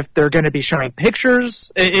 or if they're going to be showing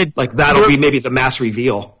pictures. That'll be maybe the mass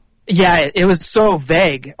reveal. Yeah, it was so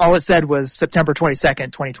vague. All it said was September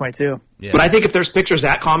 22nd, 2022. Yeah. But I think if there's pictures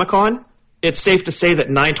at Comic-Con, it's safe to say that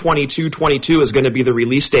 9/22/22 is going to be the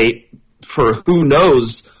release date for who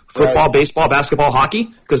knows. Football, baseball, basketball, hockey,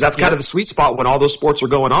 because that's kind of the sweet spot when all those sports are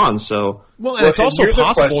going on. So, and it's also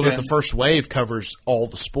possible that the first wave covers all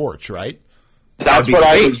the sports, right? That's what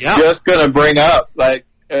I was just going to bring up.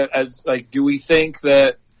 Do we think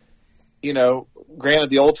that, granted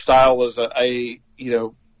the old style was a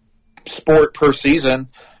sport per season.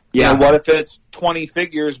 Yeah. What if it's 20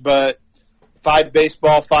 figures, but 5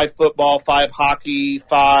 baseball, 5 football, 5 hockey,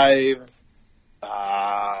 5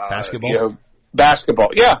 basketball?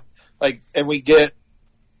 Basketball, yeah. And we get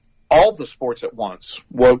all the sports at once.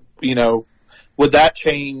 Would that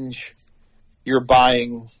change your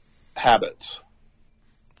buying habits?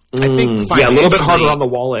 I think a little bit harder on the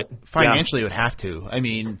wallet. Financially, it would have to. I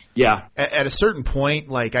mean, at a certain point,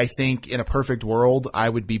 I think in a perfect world, I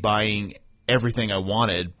would be buying everything I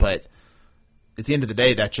wanted, but at the end of the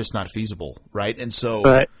day, that's just not feasible, right? And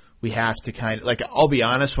so we have to kind of, like, I'll be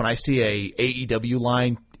honest, when I see a AEW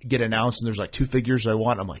line get announced and there's like 2 figures I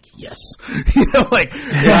want, I'm like, yes.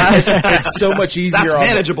 It's so much easier. That's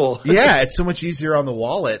manageable. It's so much easier on the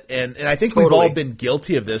wallet. And I think we've all been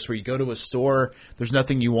guilty of this, where you go to a store, there's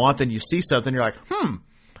nothing you want, then you see something, you're like,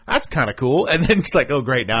 that's kind of cool. And then it's like, oh,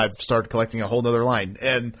 great, now I've started collecting a whole other line.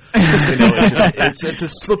 And it's a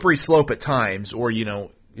slippery slope at times, or,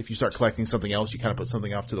 if you start collecting something else, you kind of put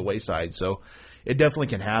something off to the wayside. So it definitely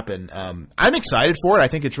can happen. I'm excited for it. I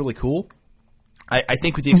think it's really cool. I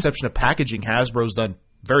think with the exception of packaging, Hasbro's done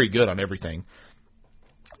very good on everything.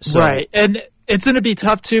 So, right. And it's going to be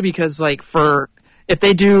tough, too, because, like, if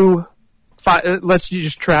they do, let's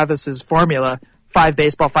use Travis's formula, 5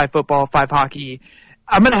 baseball, 5 football, 5 hockey,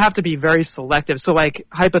 I'm going to have to be very selective. So, like,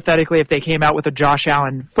 hypothetically, if they came out with a Josh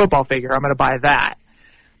Allen football figure, I'm going to buy that.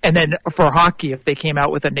 And then for hockey, if they came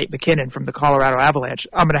out with a Nate McKinnon from the Colorado Avalanche,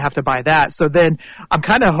 I'm going to have to buy that. So then I'm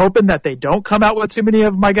kind of hoping that they don't come out with too many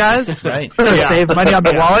of my guys right. to save money on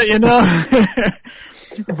the wallet,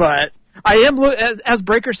 But I am, as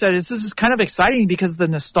Breaker said, this is kind of exciting because of the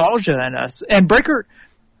nostalgia in us. And Breaker,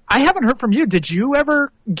 I haven't heard from you. Did you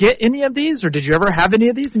ever get any of these, or did you ever have any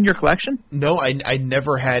of these in your collection? No, I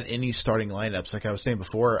never had any starting lineups. Like I was saying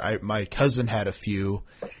before, my cousin had a few.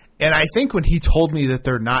 And I think when he told me that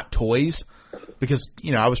they're not toys, because,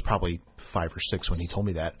 I was probably 5 or 6 when he told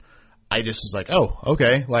me that, I just was like, oh,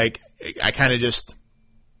 okay. Like, I kind of just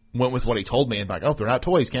went with what he told me and like, oh, they're not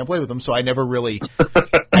toys, can't play with them. So I never really,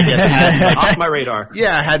 I guess, had off my radar.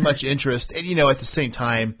 Yeah, I had much interest. And, at the same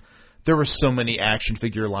time, there were so many action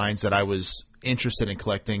figure lines that I was interested in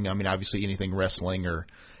collecting. I mean, obviously anything wrestling or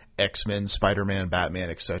X-Men, Spider-Man,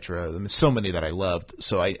 Batman, etc. I mean, so many that I loved.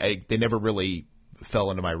 So they never really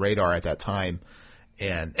fell into my radar at that time.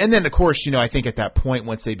 And then, of course, I think at that point,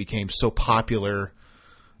 once they became so popular,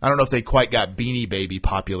 I don't know if they quite got Beanie Baby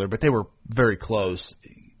popular, but they were very close.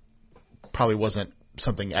 Probably wasn't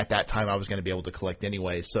something at that time I was going to be able to collect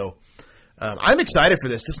anyway. So I'm excited for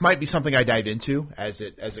this. This might be something I dive into as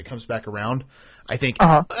it comes back around. I think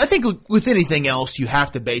with anything else, you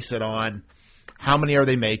have to base it on how many are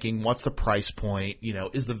they making, what's the price point,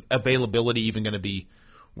 is the availability even going to be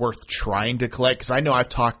worth trying to collect? Because I know I've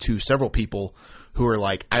talked to several people who are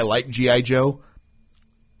like, I like G.I. Joe,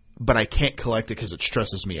 but I can't collect it because it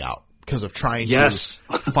stresses me out because of trying to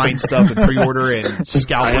find stuff and pre-order and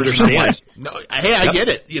scalpers. I understand. Like, no, hey, I get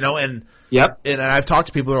it, and and I've talked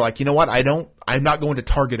to people who are like, you know what, I'm not going to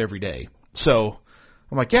Target every day. So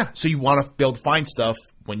I'm like, yeah, so you want to be able to find stuff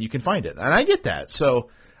when you can find it. And I get that. So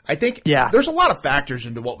I think there's a lot of factors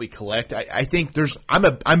into what we collect. I think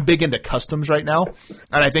I'm big into customs right now,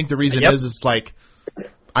 and I think the reason is like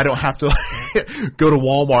I don't have to go to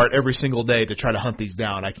Walmart every single day to try to hunt these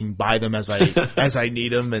down. I can buy them as I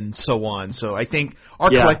need them and so on. So I think our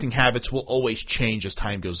collecting habits will always change as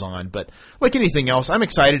time goes on. But like anything else, I'm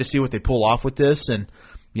excited to see what they pull off with this, and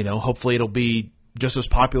hopefully it'll be just as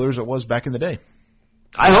popular as it was back in the day.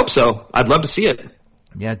 I hope so. I'd love to see it.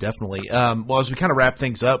 Yeah, definitely. Well, as we kind of wrap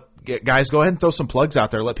things up, guys, go ahead and throw some plugs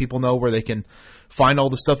out there. Let people know where they can find all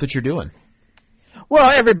the stuff that you're doing. Well,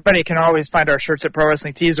 everybody can always find our shirts at Pro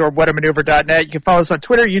Wrestling Tees or whatamaneuver.net. You can follow us on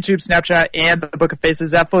Twitter, YouTube, Snapchat, and the Book of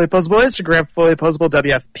Faces at Fully Posable, Instagram, Fully Posable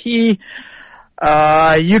WFP.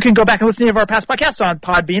 You can go back and listen to any of our past podcasts on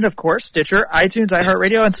Podbean, of course, Stitcher, iTunes,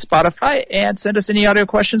 iHeartRadio, and Spotify. And send us any audio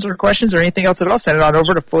questions or anything else at all. Send it on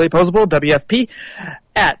over to Fully Posable WFP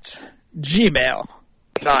at gmail.com.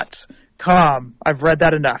 I've read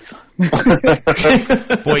that enough.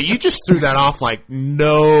 Boy, you just threw that off like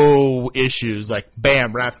no issues. Like,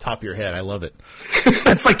 bam, right off the top of your head. I love it.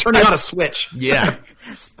 It's like turning on a switch. Yeah.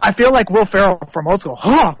 I feel like Will Ferrell from Old School.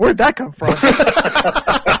 Huh, where'd that come from?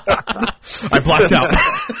 I blocked out.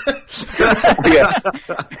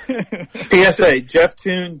 PSA, Jeff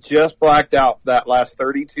Toon just blacked out that last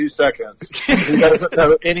 32 seconds. He doesn't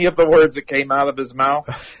know any of the words that came out of his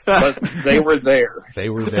mouth, but they were there. They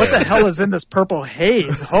were there. What the hell is in this purple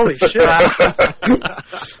haze? Holy shit.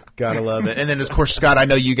 Gotta love it. And then, of course, Scott, I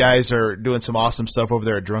know you guys are doing some awesome stuff over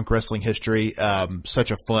there at Drunk Wrestling History.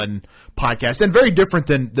 Such a fun podcast, and very different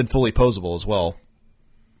than Fully Posable as well.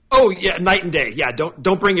 Oh, yeah, night and day. Yeah,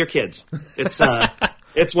 don't bring your kids. It's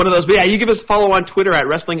it's one of those. But yeah, you give us a follow on Twitter at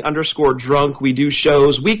wrestling_drunk. We do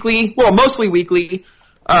shows weekly, well, mostly weekly.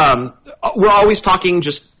 We're always talking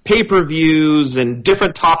just pay-per-views and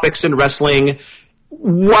different topics in wrestling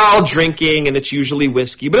while drinking, and it's usually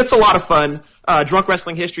whiskey, but it's a lot of fun. Drunk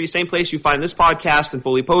Wrestling History, same place you find this podcast and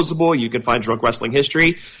Fully Posable. You can find Drunk Wrestling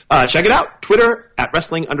History. Check it out. Twitter at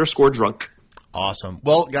wrestling_drunk. Awesome.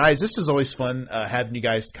 Well, guys, this is always fun having you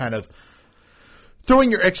guys kind of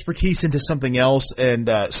throwing your expertise into something else. And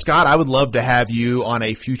Scott, I would love to have you on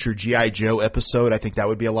a future G.I. Joe episode. I think that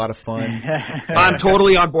would be a lot of fun. I'm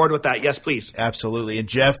totally on board with that. Yes, please. Absolutely. And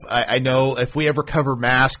Jeff, I know if we ever cover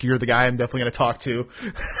Mask, you're the guy I'm definitely going to talk to.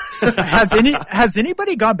 Has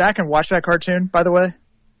anybody gone back and watched that cartoon, by the way?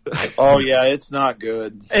 Oh, yeah, it's not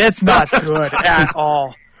good. It's not good at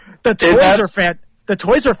all. The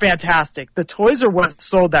toys are fantastic. The toys are what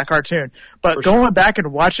sold that cartoon. But going back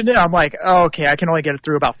and watching it, I'm like, oh, okay, I can only get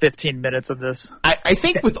through about 15 minutes of this. I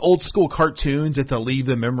think with old school cartoons, it's a leave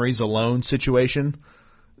the memories alone situation.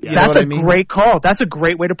 That's a great call. That's a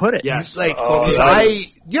great way to put it. Yes. Like, because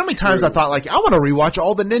you know how many times I thought, like, I want to rewatch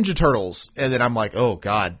all the Ninja Turtles. And then I'm like, oh,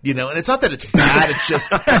 God. And it's not that it's bad. It's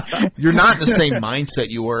just you're not in the same mindset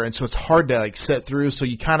you were. And so it's hard to, like, set through. So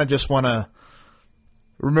you kind of just want to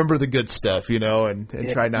remember the good stuff, and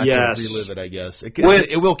try not to relive it, I guess.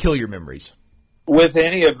 It will kill your memories. With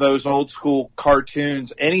any of those old school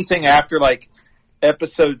cartoons, anything after, like,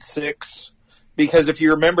 episode 6, because if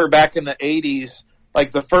you remember back in the 80s,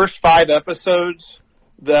 like the first 5 episodes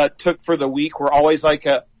that took for the week were always like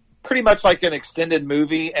pretty much like an extended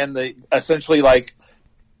movie, and essentially like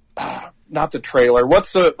not the trailer.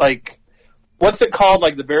 What's it called?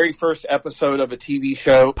 Like the very first episode of a TV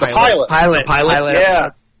show, the pilot. Yeah.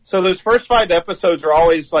 Episode. So those first 5 episodes are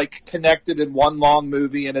always like connected in one long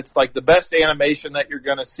movie, and it's like the best animation that you're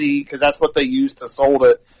going to see because that's what they used to sell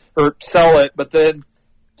it. But then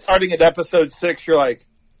starting at episode 6, you're like,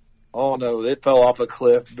 oh no, it fell off a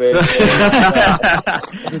cliff. I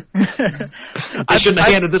shouldn't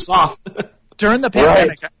have handed this off. During the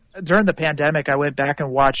pandemic, I went back and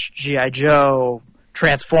watched G.I. Joe,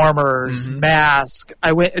 Transformers, Mask.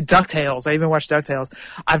 DuckTales. I even watched DuckTales.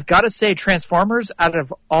 I've got to say, Transformers, out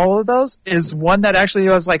of all of those, is one that actually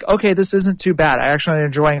I was like, okay, this isn't too bad. I actually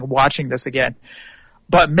enjoying watching this again.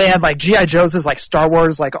 But man, like G.I. Joe's is like Star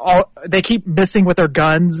Wars, like they keep missing with their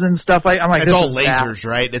guns and stuff. I'm like, it's this all is lasers, bad.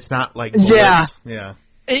 Right? It's not like bullets. Yeah.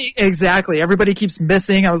 Exactly. Everybody keeps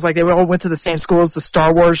missing. I was like, they all went to the same school as the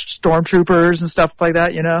Star Wars stormtroopers and stuff like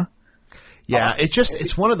that. Yeah,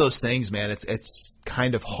 it's one of those things, man. It's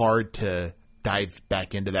kind of hard to dive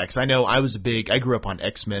back into that because I know I grew up on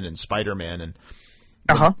X-Men and Spider-Man, and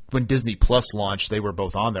when Disney Plus launched, they were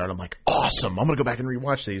both on there, and I'm like, awesome! I'm gonna go back and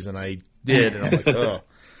rewatch these, and I did, and I'm like, oh,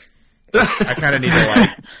 I kind of need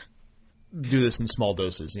to do this in small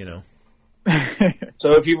doses,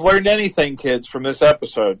 So if you've learned anything, kids, from this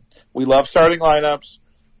episode, we love starting lineups,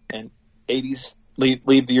 and 80s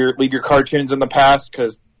leave your cartoons in the past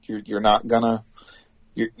because you're not gonna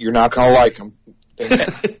like them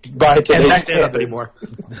by today's standards anymore.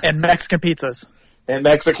 And Mexican pizzas.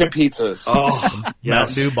 Oh,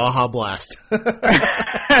 yes. New Baja Blast.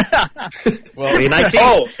 Well,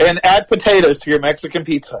 and add potatoes to your Mexican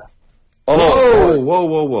pizza.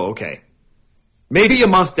 Whoa. Okay. Maybe a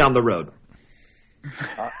month down the road.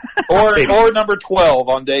 Or number 12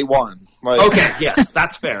 on day 1. Okay, yes,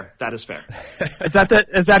 that's fair. That is fair. Is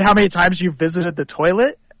that how many times you visited the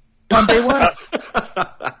toilet on day 1?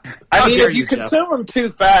 I mean, if you consume them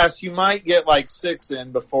too fast, you might get like 6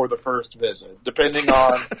 in before the first visit, depending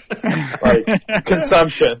on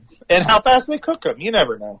consumption and how fast they cook them. You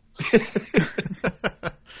never know.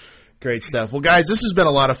 Great stuff. Well, guys, this has been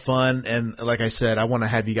a lot of fun, and like I said, I want to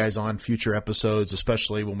have you guys on future episodes,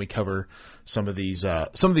 especially when we cover some of these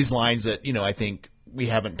lines that I think we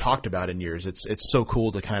haven't talked about in years. It's so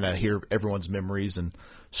cool to kind of hear everyone's memories and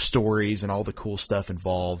stories and all the cool stuff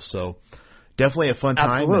involved. So definitely a fun time.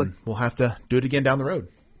 Absolutely. And we'll have to do it again down the road.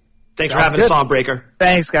 Thanks for having us on, Breaker.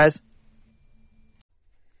 Thanks, guys.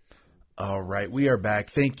 All right, we are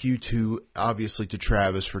back. Thank you to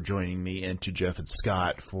Travis for joining me, and to Jeff and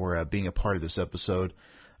Scott for being a part of this episode.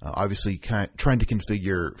 Obviously, trying to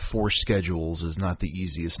configure 4 schedules is not the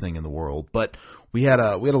easiest thing in the world, but we had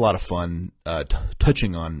a lot of fun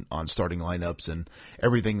touching on starting lineups and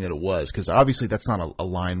everything that it was, because obviously that's not a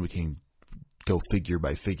line we can go figure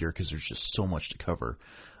by figure because there's just so much to cover.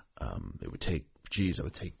 It would take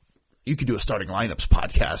you could do a starting lineups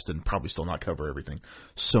podcast and probably still not cover everything.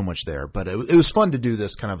 So much there, but it was fun to do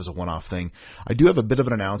this kind of as a one-off thing. I do have a bit of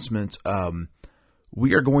an announcement.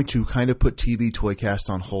 We are going to kind of put TB Toycast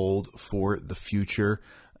on hold for the future.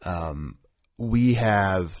 We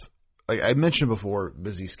have, like I mentioned before,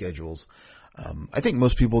 busy schedules. I think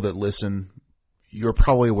most people that listen, you're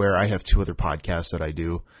probably aware I have 2 other podcasts that I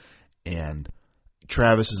do, and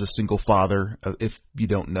Travis is a single father. If you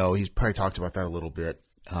don't know, he's probably talked about that a little bit.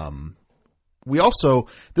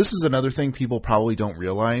 This is another thing people probably don't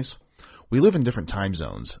realize. We live in different time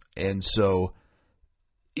zones. And so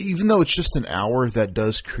even though it's just an hour, that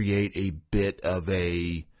does create a bit of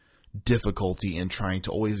a difficulty in trying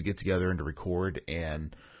to always get together and to record.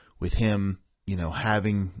 And with him,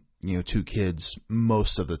 having, 2 kids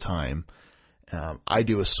most of the time, I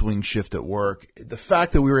do a swing shift at work. The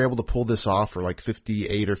fact that we were able to pull this off for like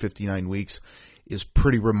 58 or 59 weeks is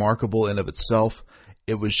pretty remarkable in of itself.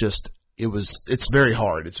 It's very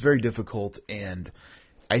hard. It's very difficult. And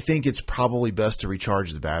I think it's probably best to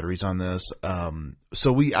recharge the batteries on this.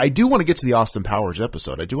 I do want to get to the Austin Powers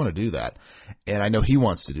episode. I do want to do that. And I know he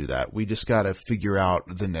wants to do that. We just got to figure out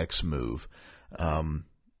the next move.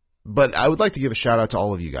 But I would like to give a shout out to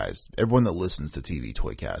all of you guys, everyone that listens to TV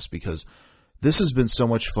Toycast, because this has been so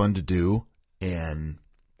much fun to do. And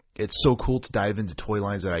it's so cool to dive into toy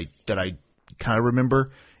lines that I kind of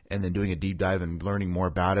remember, and then doing a deep dive and learning more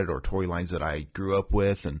about it, or toy lines that I grew up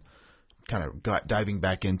with, and kind of diving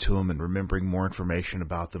back into them and remembering more information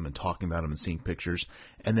about them and talking about them and seeing pictures,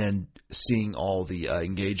 and then seeing all the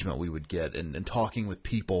engagement we would get and talking with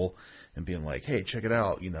people and being like, hey, check it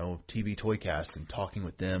out, TV Toycast, and talking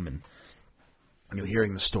with them and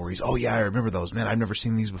hearing the stories. Oh yeah, I remember those. Man, I've never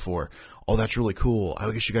seen these before. Oh, that's really cool. I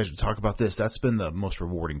guess you guys would talk about this. That's been the most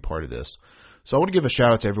rewarding part of this. So I want to give a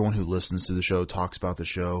shout out to everyone who listens to the show, talks about the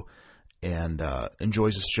show, and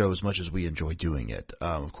enjoys the show as much as we enjoy doing it.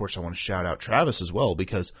 Of course, I want to shout out Travis as well,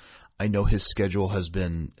 because I know his schedule has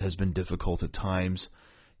been difficult at times.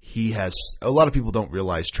 A lot of people don't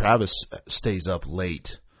realize Travis stays up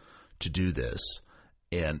late to do this.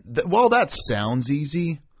 And while that sounds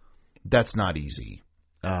easy, that's not easy.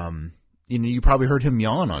 You probably heard him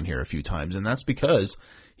yawn on here a few times, and that's because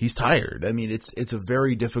he's tired. I mean, it's a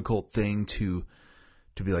very difficult thing to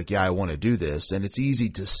be like, yeah, I want to do this. And it's easy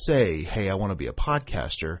to say, hey, I want to be a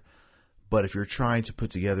podcaster. But if you're trying to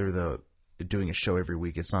put together doing a show every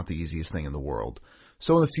week, it's not the easiest thing in the world.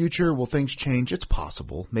 So in the future, will things change? It's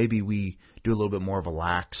possible. Maybe we do a little bit more of a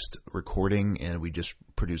laxed recording and we just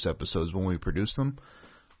produce episodes when we produce them.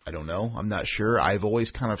 I don't know. I'm not sure. I've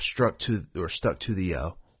always kind of stuck to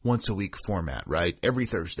the once a week format, right? Every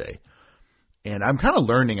Thursday. And I'm kind of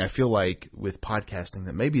learning, I feel like, with podcasting,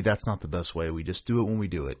 that maybe that's not the best way. We just do it when we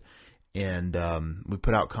do it. And we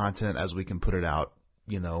put out content as we can put it out,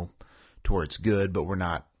 to where it's good, but we're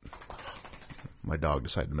not. My dog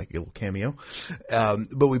decided to make a little cameo.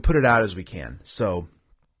 But we put it out as we can. So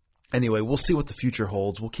anyway, we'll see what the future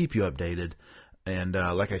holds. We'll keep you updated. And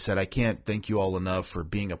like I said, I can't thank you all enough for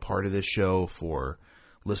being a part of this show, for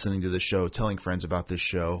listening to this show, telling friends about this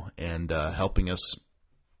show, and helping us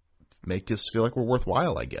make us feel like we're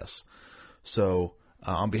worthwhile, I guess. So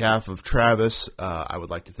on behalf of Travis, I would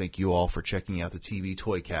like to thank you all for checking out the TV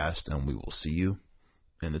Toycast, and we will see you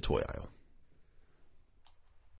in the toy aisle.